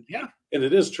 And yeah, and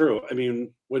it is true. I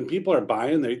mean, when people are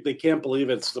buying, they can't believe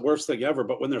it's the worst thing ever.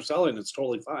 But when they're selling, it's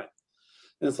totally fine.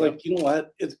 And it's like, you know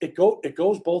what? It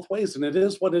goes both ways, and it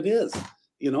is what it is.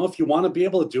 If you want to be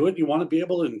able to do it, you want to be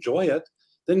able to enjoy it,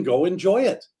 then go enjoy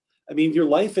it. I mean, your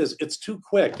life it's too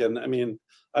quick. And I mean,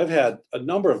 I've had a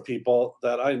number of people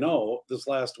that I know this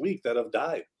last week that have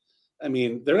died. I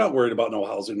mean, they're not worried about no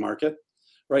housing market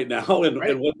right now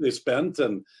and what they spent,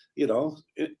 and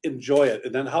enjoy it.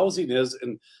 And then housing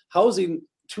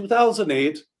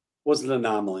 2008 was an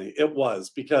anomaly. It was,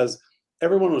 because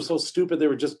everyone was so stupid. They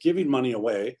were just giving money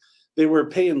away. They were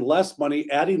paying less money,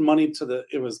 adding money to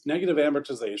it was negative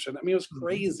amortization. I mean, it was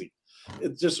crazy.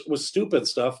 It just was stupid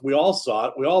stuff. We all saw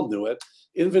it. We all knew it.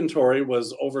 Inventory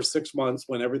was over 6 months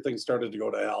when everything started to go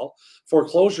to hell.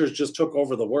 Foreclosures just took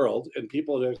over the world, and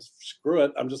people just, screw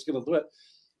it, I'm just going to do it.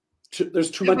 There's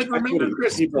too much equity. Remember,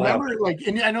 Chris,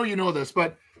 and I know you know this,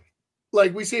 but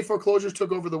like we say, foreclosures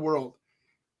took over the world.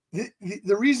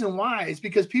 The reason why is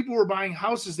because people were buying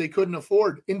houses they couldn't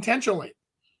afford intentionally.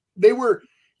 They were,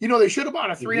 they should have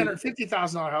bought a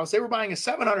 $350,000 house. They were buying a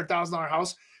 $700,000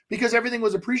 house because everything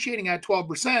was appreciating at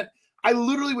 12%. I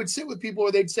literally would sit with people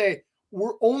where they'd say,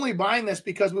 we're only buying this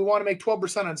because we want to make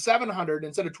 12% on 700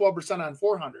 instead of 12% on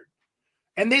 400.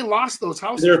 And they lost those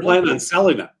houses. They were planning on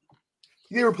selling it.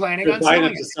 They were planning on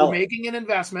selling it. They were making an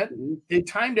investment. Mm-hmm. They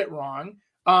timed it wrong.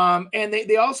 And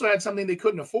they also had something they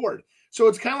couldn't afford. So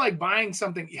it's kind of like buying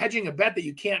something, hedging a bet that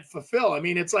you can't fulfill. I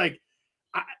mean, it's like,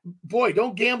 boy,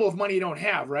 don't gamble with money you don't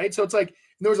have, right? So it's like,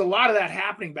 there was a lot of that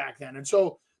happening back then. And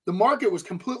so the market was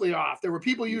completely off. There were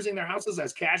people using their houses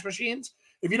as cash machines.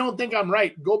 If you don't think I'm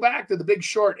right, go back to The Big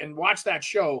Short and watch that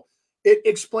show. It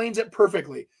explains it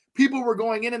perfectly. People were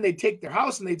going in and they'd take their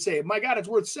house and they'd say, my God, it's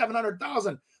worth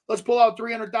 $700,000. Let's pull out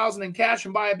 $300,000 in cash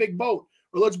and buy a big boat,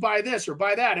 or let's buy this or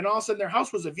buy that. And all of a sudden their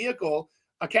house was a vehicle,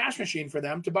 a cash machine for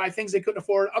them to buy things they couldn't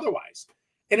afford otherwise.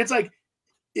 And it's like,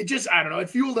 it just, I don't know, it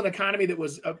fueled an economy that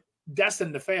was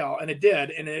destined to fail, and it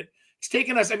did. And it's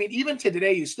taken us, I mean, even to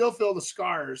today, you still feel the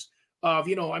scars of,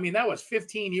 that was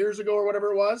 15 years ago or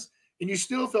whatever it was, and you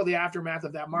still feel the aftermath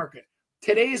of that market.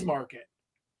 Today's market,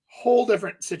 whole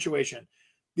different situation.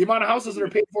 The amount of houses that are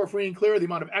paid for free and clear, the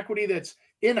amount of equity that's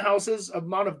in houses,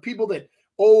 amount of people that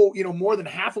owe, more than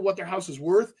half of what their house is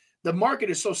worth. The market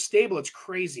is so stable, it's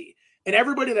crazy. And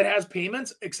everybody that has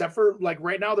payments, except for like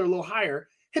right now, they're a little higher,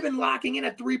 have been locking in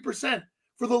at 3%.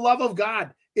 For the love of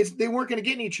God, they weren't going to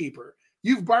get any cheaper.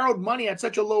 You've borrowed money at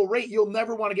such a low rate, you'll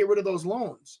never want to get rid of those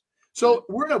loans. So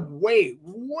we're in a way,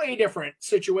 way different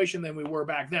situation than we were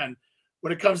back then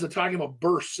when it comes to talking about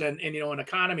bursts and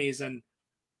economies. And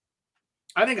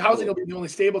I think housing will be the only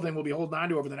stable thing we'll be holding on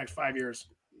to over the next 5 years.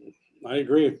 I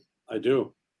agree. I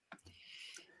do.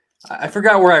 I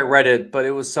forgot where I read it, but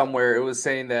it was somewhere. It was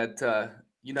saying that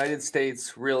United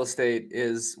States real estate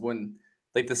is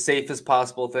like the safest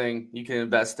possible thing you can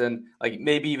invest in, like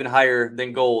maybe even higher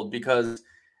than gold, because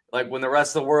like when the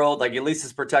rest of the world, like at least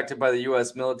it's protected by the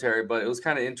U.S. military. But it was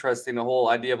kind of interesting, the whole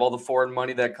idea of all the foreign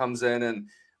money that comes in, and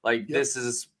like this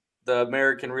is the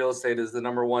American real estate is the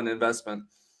 #1 investment.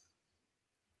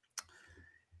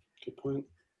 Good point.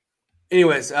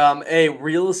 Anyways,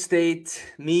 real estate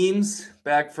memes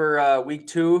back for week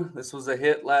 2. This was a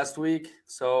hit last week.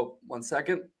 So 1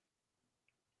 second.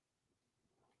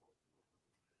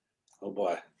 Oh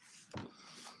boy.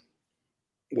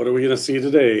 What are we going to see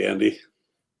today, Andy?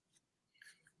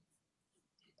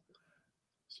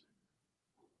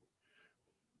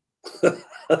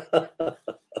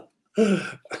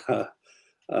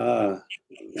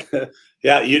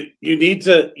 Yeah, you need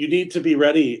to be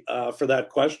ready for that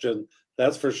question.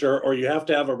 That's for sure, or you have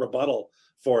to have a rebuttal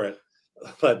for it.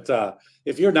 But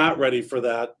if you're not ready for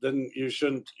that, then you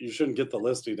shouldn't get the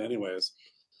listing anyways.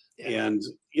 Yeah. And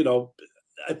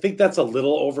I think that's a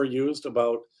little overused.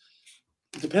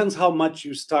 It depends how much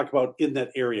you talk about in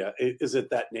that area. Is it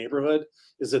that neighborhood?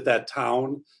 Is it that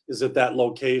town? Is it that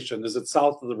location? Is it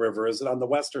south of the river? Is it on the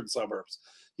western suburbs?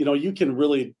 You can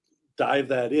really dive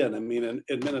that in. I mean,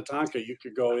 in Minnetonka, you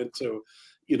could go into,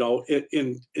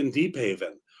 in Deep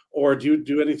Haven, or do you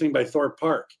do anything by Thorpe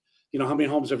Park? How many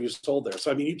homes have you sold there?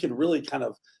 So, I mean, you can really kind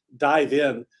of dive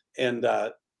in and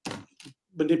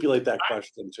manipulate that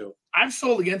question too. I've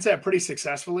sold against that pretty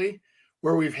successfully,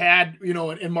 where we've had,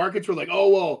 in markets where like, oh,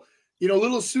 well,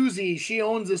 little Susie, she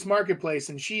owns this marketplace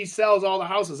and she sells all the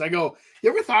houses. I go, you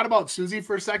ever thought about Susie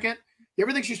for a second? You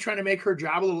ever think she's trying to make her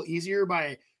job a little easier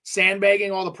by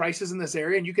sandbagging all the prices in this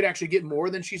area, and you could actually get more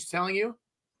than she's telling you?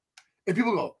 And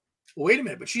people go, well, wait a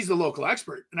minute, but she's the local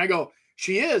expert. And I go,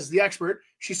 she is the expert.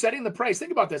 She's setting the price.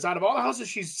 Think about this. Out of all the houses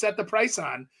she's set the price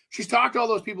on, she's talked all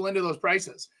those people into those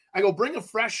prices. I go, bring a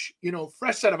fresh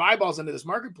set of eyeballs into this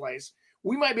marketplace.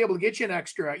 We might be able to get you an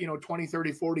extra, $20,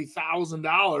 $30,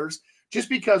 $40,000 just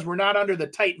because we're not under the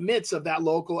tight mitts of that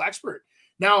local expert.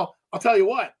 Now, I'll tell you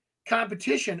what,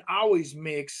 competition always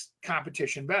makes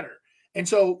competition better. And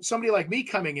so somebody like me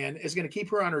coming in is going to keep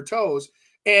her on her toes.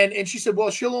 And she said, well,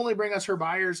 she'll only bring us her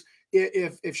buyers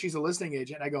if she's a listing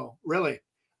agent. I go, really?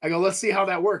 I go, let's see how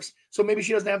that works. So maybe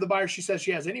she doesn't have the buyers she says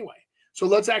she has anyway. So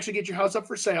let's actually get your house up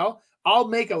for sale. I'll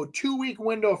make a 2-week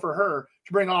window for her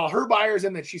to bring all her buyers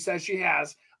in that she says she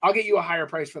has. I'll get you a higher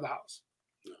price for the house.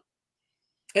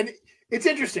 And it's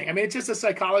interesting. I mean, it's just a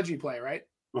psychology play, right?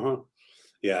 Uh-huh.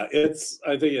 Yeah,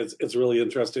 I think it's really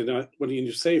interesting. When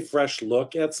you say fresh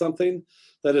look at something,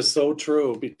 that is so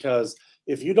true, because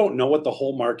if you don't know what the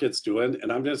whole market's doing,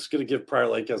 and I'm just going to give Prior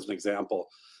Lake as an example,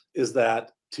 is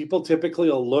that people typically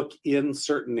will look in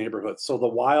certain neighborhoods. So the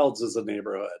Wilds is a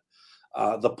neighborhood.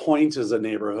 The Point is a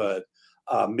neighborhood.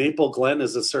 Maple Glen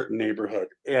is a certain neighborhood.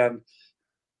 And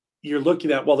you're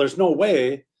looking at, well, there's no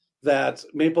way that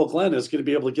Maple Glen is going to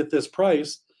be able to get this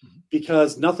price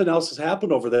because nothing else has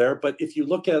happened over there. But if you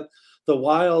look at the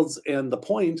Wilds and the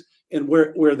Point and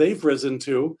where they've risen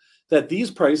to, that these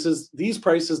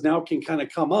prices now can kind of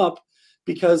come up,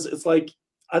 because it's like,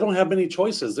 I don't have many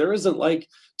choices. There isn't like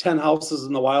 10 houses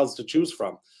in the Wilds to choose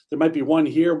from. There might be one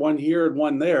here, and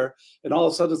one there. And all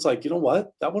of a sudden it's like, you know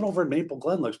what? That one over in Maple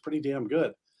Glen looks pretty damn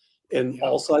good. And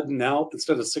all of a sudden now,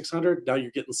 instead of 600, now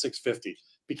you're getting 650,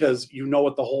 because you know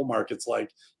what the whole market's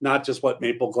like, not just what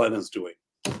Maple Glen is doing.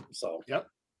 So, Yep,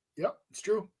 it's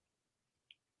true.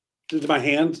 Did my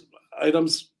hand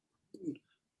items?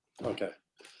 Okay.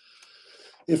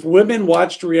 If women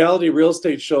watched reality real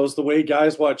estate shows the way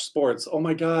guys watch sports, oh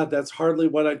my God, that's hardly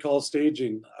what I'd call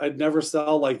staging. I'd never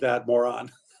sell like that,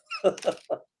 moron. That's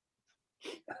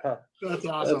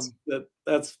awesome.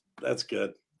 That's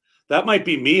good. That might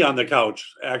be me on the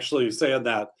couch actually saying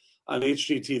that on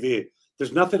HGTV.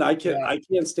 There's nothing I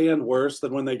can't stand worse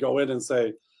than when they go in and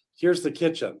say, here's the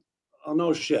kitchen. Oh,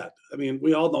 no shit. I mean,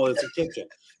 we all know it's a kitchen.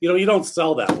 You don't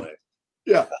sell that way.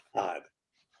 Yeah. God.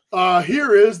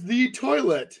 Here is the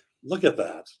toilet. Look at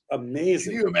that.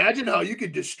 Amazing. Can you imagine how you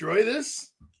could destroy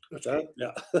this?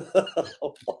 Yeah.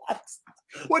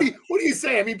 What do you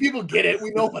say? I mean, people get it.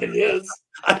 We know what it is.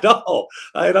 I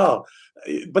know.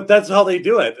 But that's how they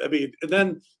do it. I mean, and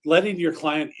then letting your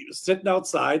client sitting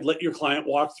outside, let your client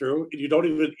walk through, and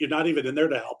you're not even in there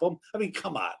to help them. I mean,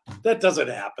 come on. That doesn't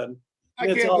happen. I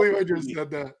can't believe I just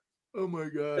said that. Oh my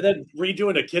god! And then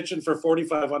redoing a kitchen for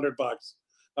 $4,500.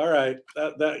 All right,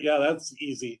 that's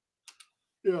easy.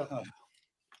 Yeah.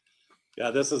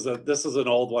 Yeah, this is an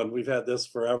old one. We've had this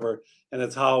forever, and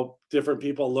it's how different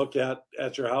people look at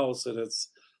your house, and it's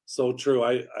so true.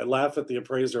 I laugh at the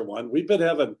appraiser one. We've been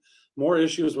having more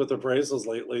issues with appraisals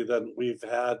lately than we've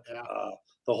had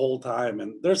the whole time,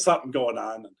 and there's something going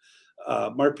on.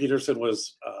 Mark Peterson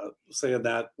was saying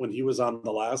that when he was on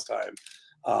the last time,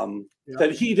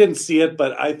 that he didn't see it,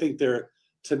 but I think they're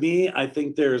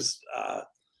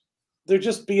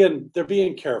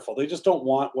being careful. They just don't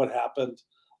want what happened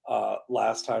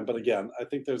last time. But again, I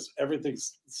think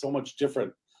everything's so much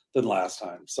different than last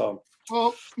time. So,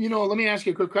 well, let me ask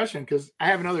you a quick question because I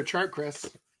have another chart, Chris.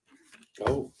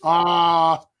 Oh,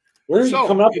 where are you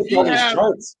coming up with all these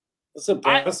charts? That's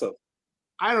impressive.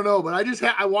 I don't know, but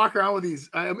I walk around with these.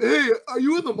 Hey, are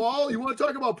you in the mall? You want to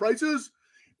talk about prices?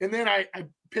 And then I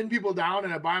pin people down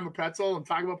and I buy them a pretzel and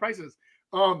talk about prices.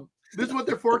 This is what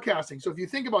they're forecasting. So if you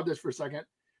think about this for a second,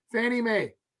 Fannie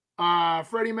Mae,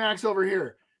 Freddie Mac's over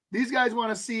here. These guys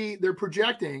want to see, they're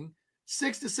projecting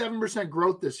 6 to 7%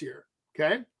 growth this year.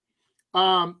 Okay.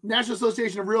 National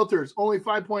Association of Realtors, only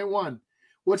 5.1.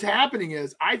 What's happening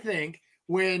is, I think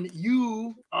when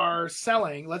you are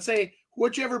selling, let's say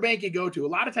whichever bank you go to, a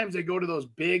lot of times they go to those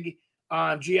big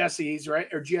GSEs, right?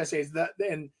 Or GSAs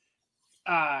and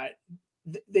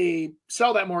they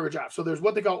sell that mortgage off. So there's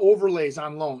what they call overlays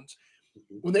on loans.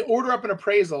 When they order up an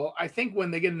appraisal, I think when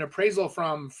they get an appraisal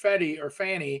from Freddie or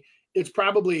Fannie, it's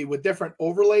probably with different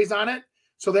overlays on it.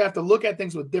 So they have to look at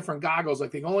things with different goggles.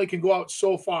 Like they only can go out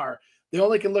so far. They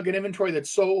only can look at inventory that's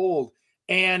so old.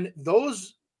 And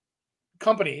those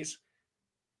companies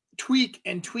tweak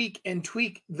and tweak and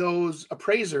tweak those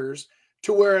appraisers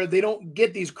to where they don't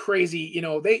get these crazy,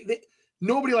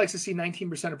 nobody likes to see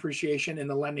 19% appreciation in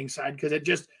the lending side because it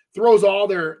just throws all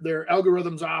their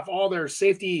algorithms off, all their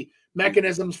safety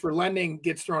mechanisms for lending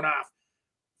gets thrown off.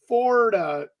 4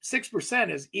 to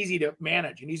 6% is easy to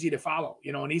manage and easy to follow,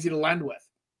 and easy to lend with.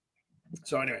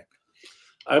 So anyway.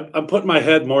 I'm putting my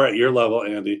head more at your level,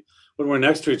 Andy, when we're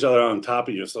next to each other on top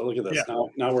of you. So look at this. Yeah.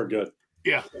 Now we're good.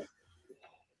 Yeah.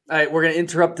 All right, we're going to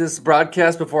interrupt this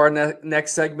broadcast before our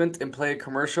next segment and play a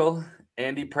commercial.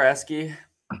 Andy Prasky,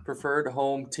 Preferred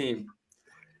Home Team.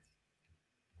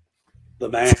 The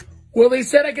man. Well, they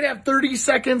said I could have 30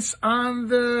 seconds on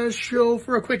the show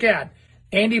for a quick ad.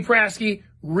 Andy Prasky,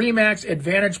 RE/MAX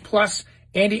Advantage Plus,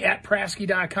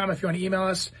 Andy@Prasky.com if you want to email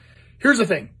us. Here's the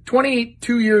thing,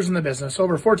 22 years in the business,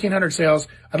 over 1,400 sales.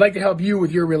 I'd like to help you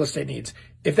with your real estate needs.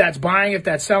 If that's buying, if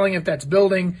that's selling, if that's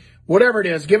building, whatever it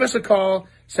is, give us a call,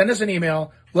 send us an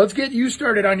email. Let's get you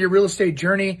started on your real estate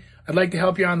journey. I'd like to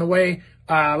help you on the way.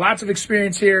 Lots of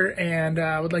experience here, and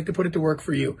I would like to put it to work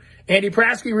for you. Andy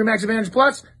Prasky, RE/MAX Advantage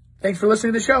Plus. Thanks for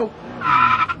listening to the show.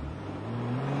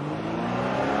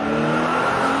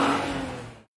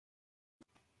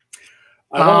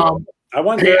 I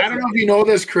don't know if you know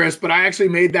this, Chris, but I actually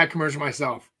made that commercial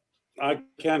myself. I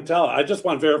can't tell. I just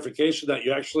want verification that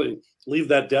you actually leave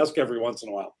that desk every once in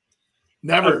a while.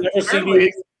 Never seen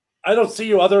you. I don't see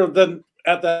you other than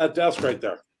at that desk right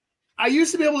there. I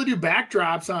used to be able to do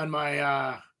backdrops on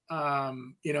my,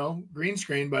 green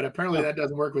screen, but apparently that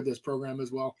doesn't work with this program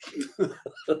as well.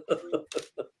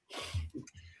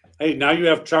 Hey, now you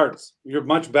have charts. You're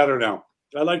much better now.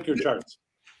 I like your charts.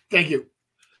 Thank you.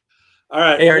 All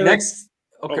right. Hey, our next.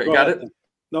 Okay, got it.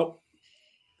 Nope.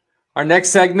 Our next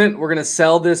segment, we're going to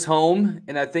sell this home,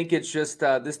 and I think it's just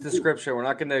this description. We're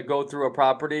not going to go through a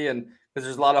property, and because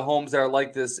there's a lot of homes that are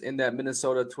like this in that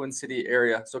Minnesota Twin City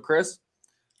area. So, Chris?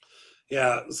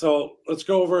 Yeah, so let's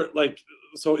go over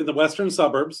so in the western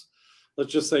suburbs,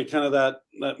 let's just say kind of that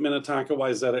Minnetonka,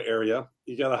 Wayzata area.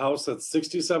 You got a house that's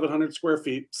 6,700 square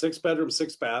feet, 6 bedroom,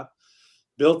 6 bath,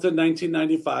 built in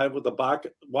 1995 with a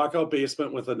walkout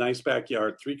basement with a nice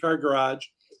backyard, 3-car garage,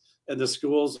 and the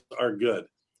schools are good.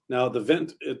 Now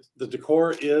the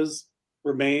decor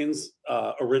remains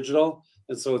original,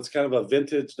 and so it's kind of a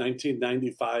vintage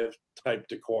 1995 type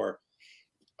decor.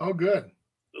 Oh, good.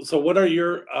 So what are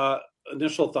your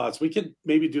initial thoughts? We could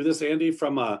maybe do this, Andy,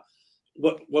 from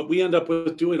what we end up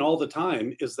with doing all the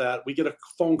time is that we get a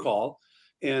phone call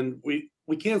and we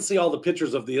can't see all the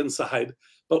pictures of the inside,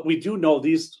 but we do know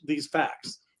these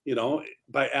facts,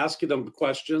 by asking them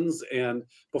questions and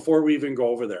before we even go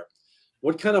over there.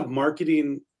 What kind of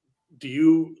marketing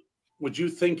would you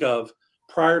think of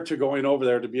prior to going over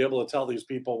there to be able to tell these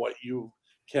people what you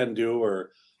can do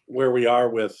or where we are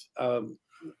with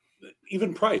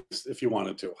even price, if you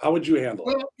wanted to? How would you handle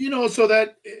it? Well, so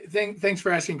that thanks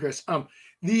for asking, Chris.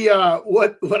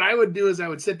 What I would do is I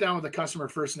would sit down with the customer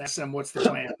first and ask them what's the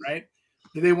plan, right?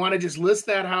 Do they want to just list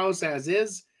that house as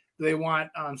is? Do they want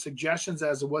suggestions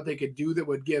as to what they could do that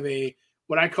would give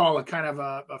what I call a kind of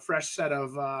a fresh set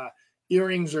of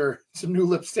earrings or some new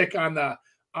lipstick on the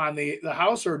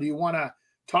house? Or do you want to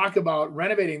talk about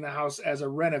renovating the house as a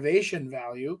renovation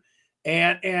value?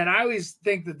 And I always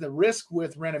think that the risk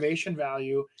with renovation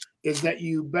value is that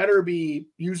you better be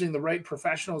using the right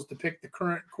professionals to pick the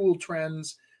current cool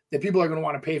trends that people are going to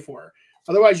want to pay for.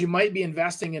 Otherwise, you might be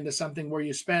investing into something where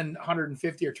you spend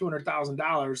 $150,000 or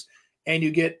 $200,000 and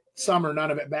you get some or none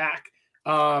of it back.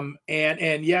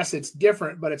 And yes, it's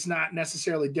different, but it's not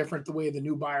necessarily different the way the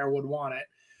new buyer would want it.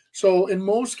 So in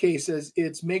most cases,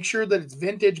 it's make sure that it's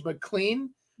vintage but clean.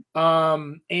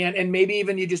 And maybe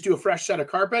even you just do a fresh set of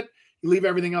carpet. You leave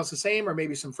everything else the same, or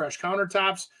maybe some fresh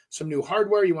countertops, some new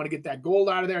hardware. You want to get that gold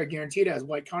out of there. I guarantee it has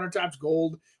white countertops,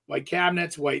 gold, white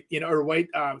cabinets, white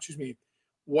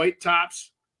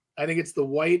tops. I think it's the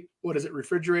white,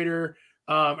 refrigerator,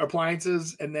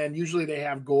 appliances. And then usually they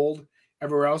have gold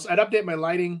everywhere else. I'd update my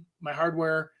lighting, my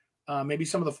hardware, maybe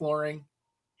some of the flooring.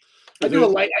 I do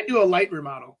a light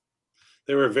remodel.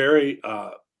 They were very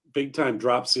big time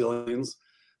drop ceilings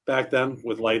back then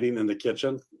with lighting in the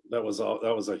kitchen. That was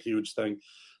a huge thing.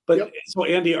 But yep. So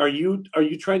Andy, are you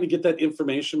trying to get that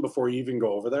information before you even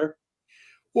go over there?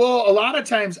 Well, a lot of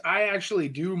times I actually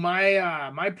do.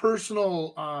 My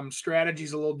personal strategy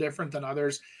is a little different than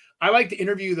others. I like to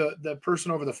interview the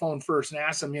person over the phone first and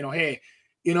ask them, hey,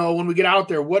 when we get out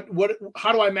there,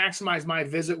 how do I maximize my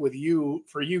visit with you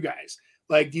for you guys?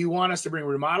 Like, do you want us to bring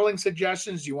remodeling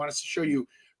suggestions? Do you want us to show you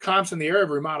comps in the area of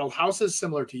remodeled houses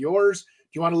similar to yours?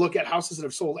 Do you want to look at houses that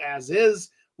have sold as is?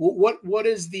 What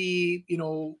is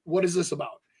what is this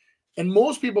about? And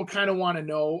most people kind of want to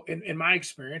know, in my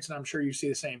experience, and I'm sure you see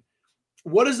the same,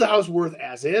 what is the house worth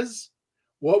as is?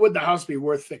 What would the house be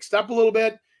worth fixed up a little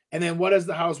bit? And then what is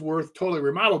the house worth totally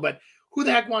remodeled? But who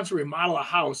the heck wants to remodel a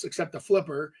house except a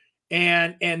flipper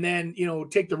and then,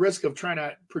 take the risk of trying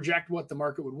to project what the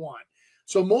market would want?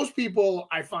 So most people,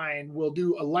 I find, will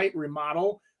do a light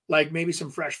remodel, like maybe some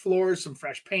fresh floors, some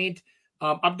fresh paint,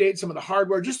 update some of the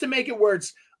hardware, just to make it where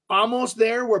it's almost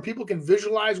there, where people can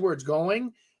visualize where it's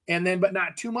going, and then, but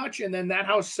not too much. And then that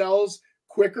house sells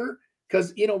quicker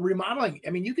because, remodeling,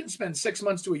 you can spend 6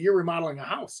 months to a year remodeling a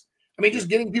house. Just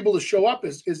getting people to show up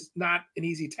is not an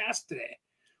easy task today.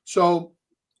 So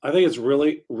I think it's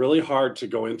really, really hard to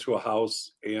go into a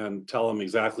house and tell them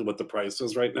exactly what the price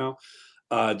is right now.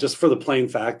 Just for the plain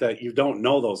fact that you don't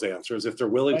know those answers. If they're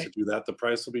willing to do that, the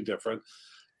price will be different.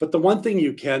 But the one thing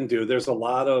you can do, there's a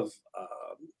lot of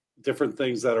different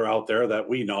things that are out there that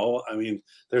we know.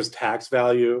 There's tax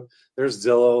value, there's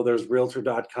Zillow, there's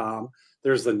realtor.com,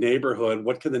 there's the neighborhood.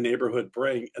 What can the neighborhood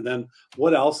bring? And then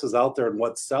what else is out there and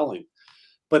what's selling?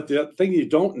 But the thing you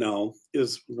don't know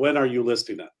is, when are you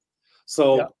listing it?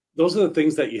 So those are the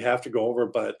things that you have to go over.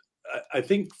 But I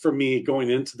think for me,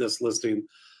 going into this listing,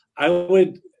 I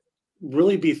would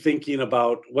really be thinking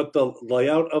about what the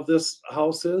layout of this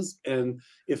house is and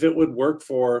if it would work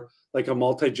for like a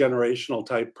multi-generational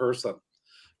type person,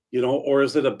 or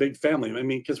is it a big family?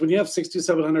 Because when you have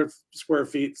 6,700 square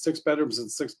feet, 6 bedrooms and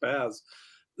 6 baths,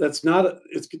 it's not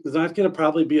going to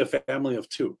probably be a family of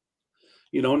 2.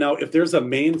 Now if there's a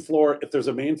main floor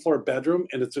bedroom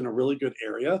and it's in a really good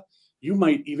area, you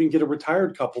might even get a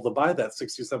retired couple to buy that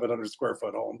 6,700 square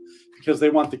foot home because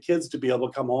they want the kids to be able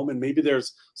to come home, and maybe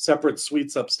there's separate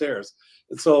suites upstairs.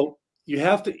 And so you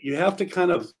have to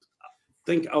kind of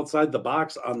think outside the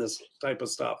box on this type of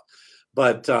stuff.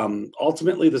 But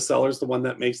ultimately, the seller's the one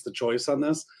that makes the choice on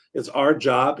this. It's our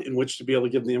job in which to be able to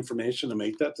give them the information to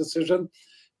make that decision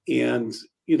and,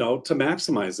 to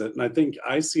maximize it. And I think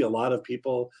I see a lot of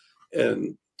people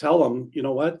and tell them,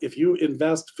 if you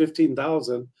invest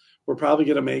 $15,000, we're probably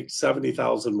going to make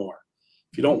 $70,000 more.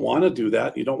 If you don't want to do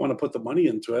that, you don't want to put the money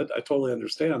into it, I totally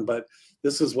understand. But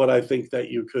this is what I think that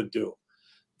you could do.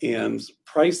 And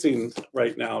pricing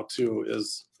right now too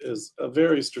is a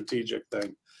very strategic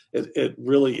thing. It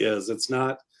really is. It's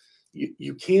not,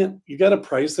 you got to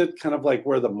price it kind of like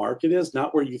where the market is,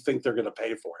 not where you think they're going to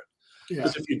pay for it.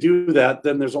 Because if you do that,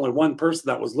 then there's only one person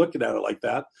that was looking at it like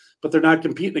that, but they're not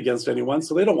competing against anyone,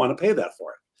 so they don't want to pay that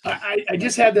for it. I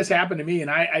just had this happen to me, and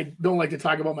I don't like to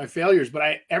talk about my failures,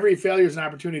 but every failure is an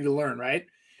opportunity to learn, right?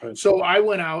 So I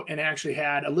went out and actually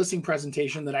had a listing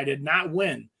presentation that I did not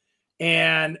win,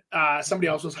 and somebody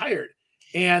else was hired.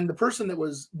 And the person that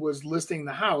was listing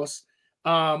the house,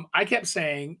 I kept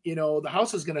saying, the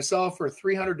house is going to sell for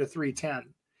 $300 to $310.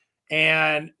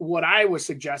 And what I was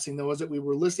suggesting, though, was that we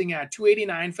were listing at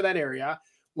 $289 for that area.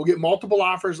 We'll get multiple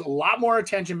offers, a lot more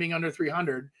attention being under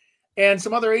 $300. And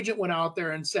some other agent went out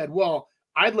there and said, well,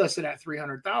 I'd list it at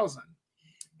 $300,000.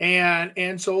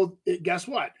 And so guess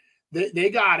what? They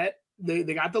got it. They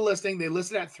got the listing. They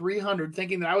listed at 300,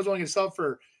 thinking that I was only going to sell it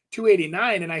for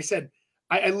 289. And I said,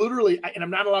 I literally, and I'm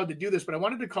not allowed to do this, but I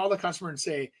wanted to call the customer and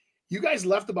say, you guys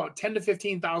left about $10,000 to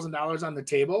 $15,000 on the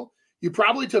table. You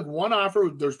probably took one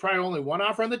offer. There's probably only one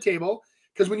offer on the table,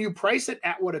 because when you price it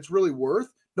at what it's really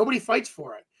worth, nobody fights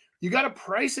for it. You got to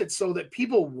price it so that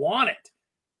people want it,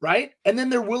 right? And then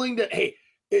they're willing to, hey,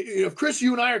 if Chris,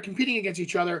 you and I are competing against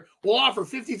each other, we'll offer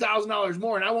 $50,000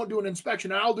 more, and I won't do an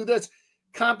inspection, and I'll do this.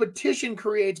 Competition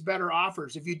creates better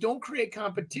offers. If you don't create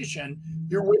competition,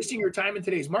 you're wasting your time in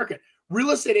today's market. Real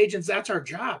estate agents, that's our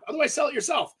job. Otherwise, sell it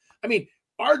yourself. I mean,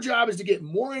 our job is to get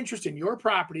more interest in your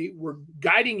property. We're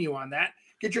guiding you on that.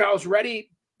 Get your house ready,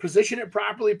 position it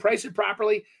properly, price it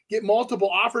properly, get multiple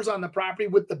offers on the property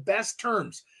with the best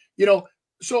terms. You know,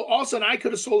 so all of a sudden I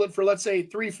could have sold it for, let's say,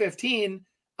 $315,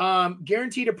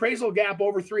 guaranteed appraisal gap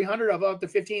over 300 of up to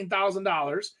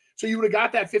 $15,000. So you would have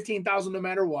got that $15,000 no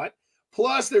matter what.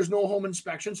 Plus, there's no home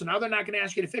inspection. So now they're not going to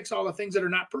ask you to fix all the things that are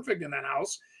not perfect in that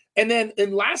house. And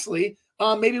lastly,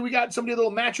 maybe we got somebody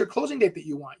that'll match your closing date that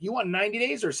you want. You want 90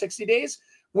 days or 60 days?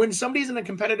 When somebody's in a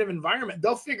competitive environment,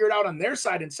 they'll figure it out on their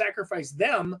side and sacrifice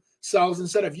themselves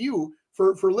instead of you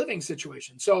for living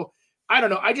situations. So I don't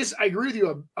know. I agree with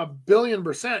you a billion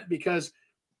 %, because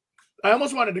I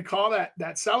almost wanted to call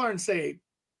that seller and say,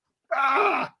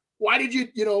 why did you,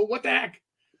 what the heck?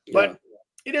 But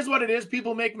it is what it is.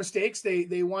 People make mistakes.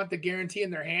 They want the guarantee in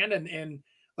their hand. And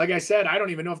like I said, I don't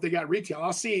even know if they got retail.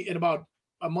 I'll see in about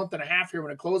a month and a half here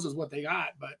when it closes what they got.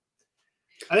 But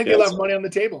I think they left money on the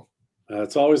table.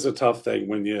 It's always a tough thing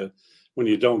when you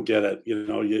don't get it.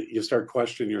 You start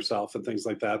questioning yourself and things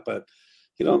like that. But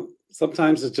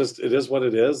sometimes it is what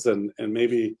it is, and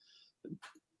maybe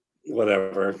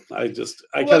whatever. Let's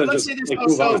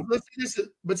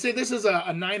say this is a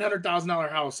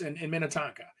 $900,000 house in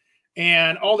Minnetonka,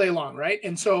 and all day long, right?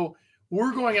 And so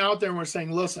we're going out there and we're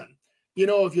saying, listen,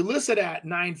 if you list it at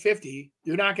 $950,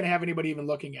 you're not going to have anybody even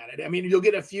looking at it. I mean, you'll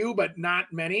get a few, but not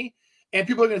many. And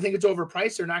people are going to think it's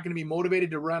overpriced. They're not going to be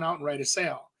motivated to run out and write a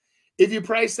sale. If you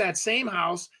price that same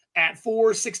house at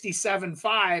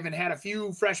 $467,500 and had a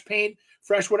few fresh paint,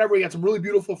 fresh whatever, you got some really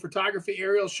beautiful photography,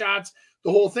 aerial shots,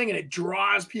 the whole thing, and it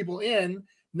draws people in.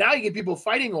 Now you get people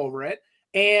fighting over it.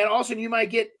 And also you might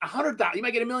get $100,000, you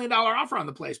might get $1 million offer on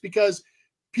the place, because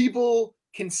people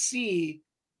can see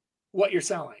what you're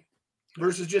selling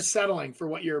versus just settling for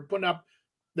what you're putting up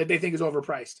that they think is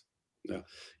overpriced. Yeah.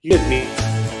 You get me.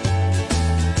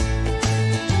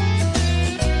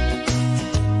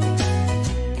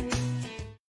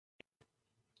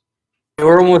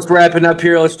 We're almost wrapping up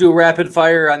here. Let's do a rapid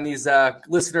fire on these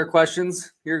listener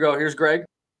questions. Here you go. Here's Greg.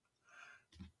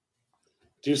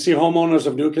 Do you see homeowners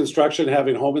of new construction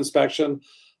having home inspection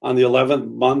on the 11th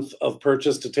month of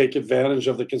purchase to take advantage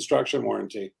of the construction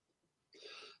warranty?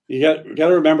 You got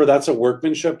to remember that's a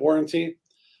workmanship warranty.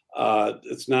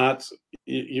 It's not,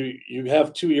 you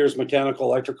have 2 years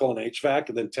mechanical, electrical, and HVAC,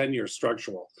 and then 10 years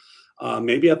structural.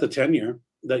 Maybe at the 10 year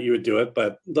that you would do it,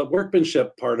 but the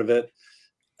workmanship part of it,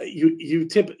 you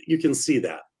can see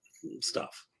that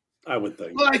stuff, I would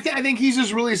think. Well, I think he's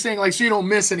just really saying, like, so you don't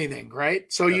miss anything,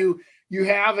 right? So you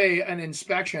have an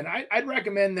inspection. I'd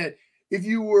recommend that if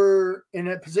you were in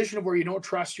a position of where you don't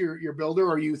trust your builder,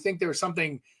 or you think there's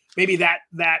something, maybe that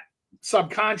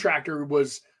subcontractor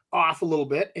was off a little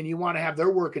bit and you want to have their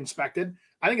work inspected,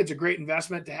 I think it's a great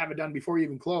investment to have it done before you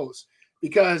even close.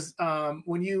 Because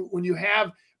when you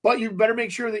have, but you better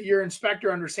make sure that your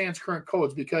inspector understands current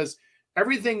codes, because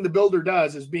everything the builder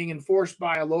does is being enforced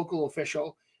by a local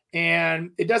official.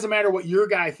 And it doesn't matter what your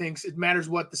guy thinks, it matters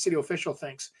what the city official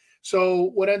thinks.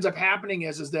 So what ends up happening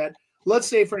is that, let's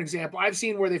say, for example, I've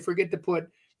seen where they forget to put,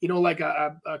 like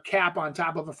a cap on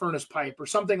top of a furnace pipe or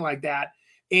something like that.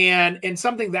 And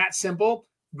something that simple,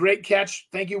 great catch.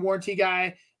 Thank you, warranty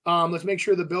guy. Let's make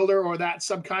sure the builder or that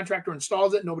subcontractor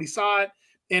installs it. Nobody saw it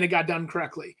and it got done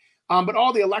correctly. But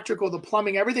all the electrical, the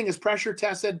plumbing, everything is pressure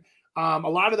tested. A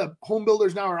lot of the home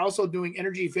builders now are also doing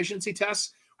energy efficiency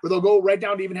tests, where they'll go right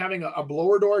down to even having a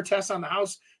blower door test on the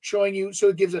house, showing you, so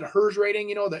it gives it a HERS rating,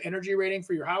 the energy rating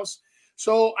for your house.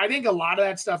 So I think a lot of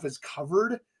that stuff is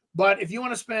covered. But if you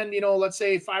want to spend, let's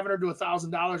say $500 to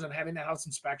 $1,000 on having that house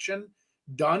inspection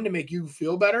done to make you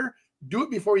feel better, do it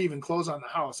before you even close on the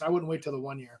house. I wouldn't wait till the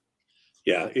 1 year.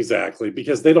 Yeah, exactly.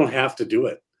 Because they don't have to do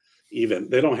it. Even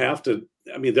they don't have to.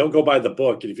 I mean, they'll go by the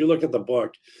book. And if you look at the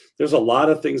book, there's a lot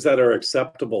of things that are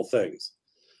acceptable things.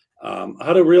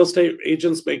 How do real estate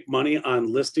agents make money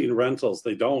on listing rentals?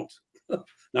 They don't.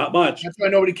 Not much. That's why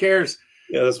nobody cares.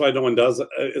 Yeah, that's why no one does.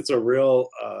 It's a real,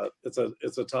 it's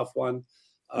a tough one.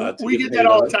 We get that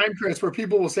all the time, Chris, where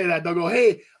people will say that. They'll go,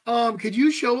 hey, could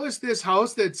you show us this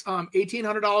house that's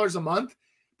 $1,800 a month?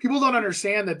 People don't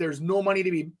understand that there's no money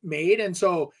to be made. And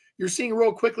so you're seeing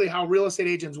real quickly how real estate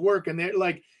agents work. And they're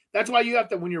like, that's why you have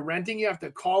to, when you're renting, you have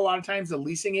to call a lot of times the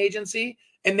leasing agency,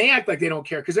 and they act like they don't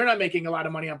care because they're not making a lot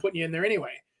of money on putting you in there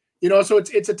anyway. You know, so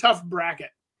it's a tough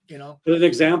bracket, you know. An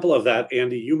example of that,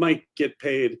 Andy, you might get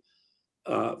paid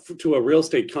to a real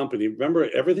estate company. Remember,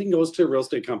 everything goes to a real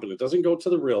estate company. It doesn't go to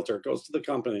the realtor, it goes to the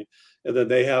company, and then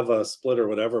they have a split or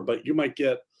whatever. But you might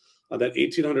get that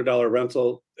 $1,800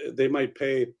 rental, they might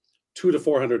pay $200 to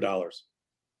 $400,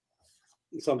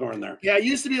 somewhere in there. Yeah, it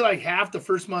used to be like half the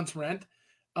first month's rent.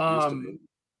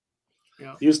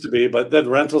 Used to be, but then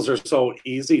rentals are so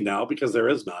easy now because there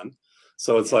is none.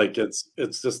 So it's like it's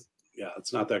just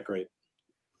it's not that great.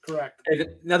 Correct.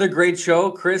 Another great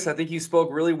show, Chris. I think you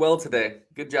spoke really well today.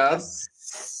 Good job.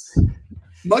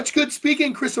 Much good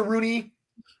speaking, Chris Rooney.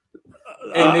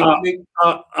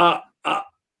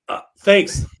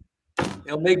 Thanks.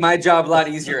 It'll make my job a lot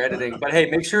easier editing. But hey,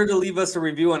 make sure to leave us a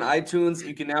review on iTunes.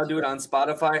 You can now do it on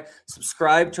Spotify.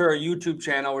 Subscribe to our YouTube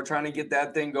channel. We're trying to get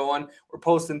that thing going. We're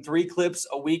posting 3 clips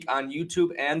a week on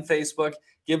YouTube and Facebook.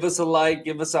 Give us a like,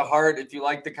 give us a heart if you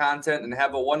like the content, and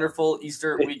have a wonderful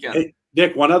Easter weekend. Hey,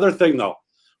 Dick, one other thing though.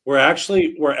 We're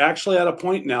actually at a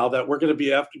point now that we're going to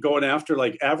be going after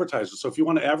like advertisers. So if you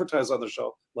want to advertise on the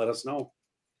show, let us know.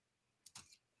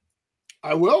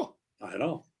 I will. I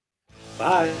know.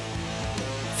 Bye.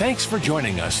 Thanks for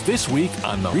joining us this week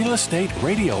on the Real Estate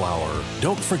Radio Hour.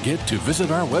 Don't forget to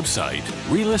visit our website,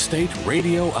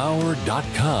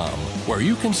 realestateradiohour.com, where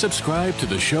you can subscribe to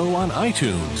the show on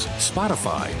iTunes,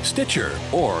 Spotify, Stitcher,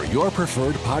 or your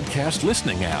preferred podcast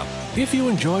listening app. If you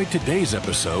enjoyed today's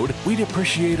episode, we'd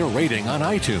appreciate a rating on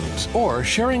iTunes or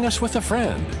sharing us with a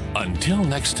friend. Until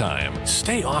next time,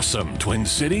 stay awesome, Twin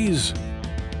Cities.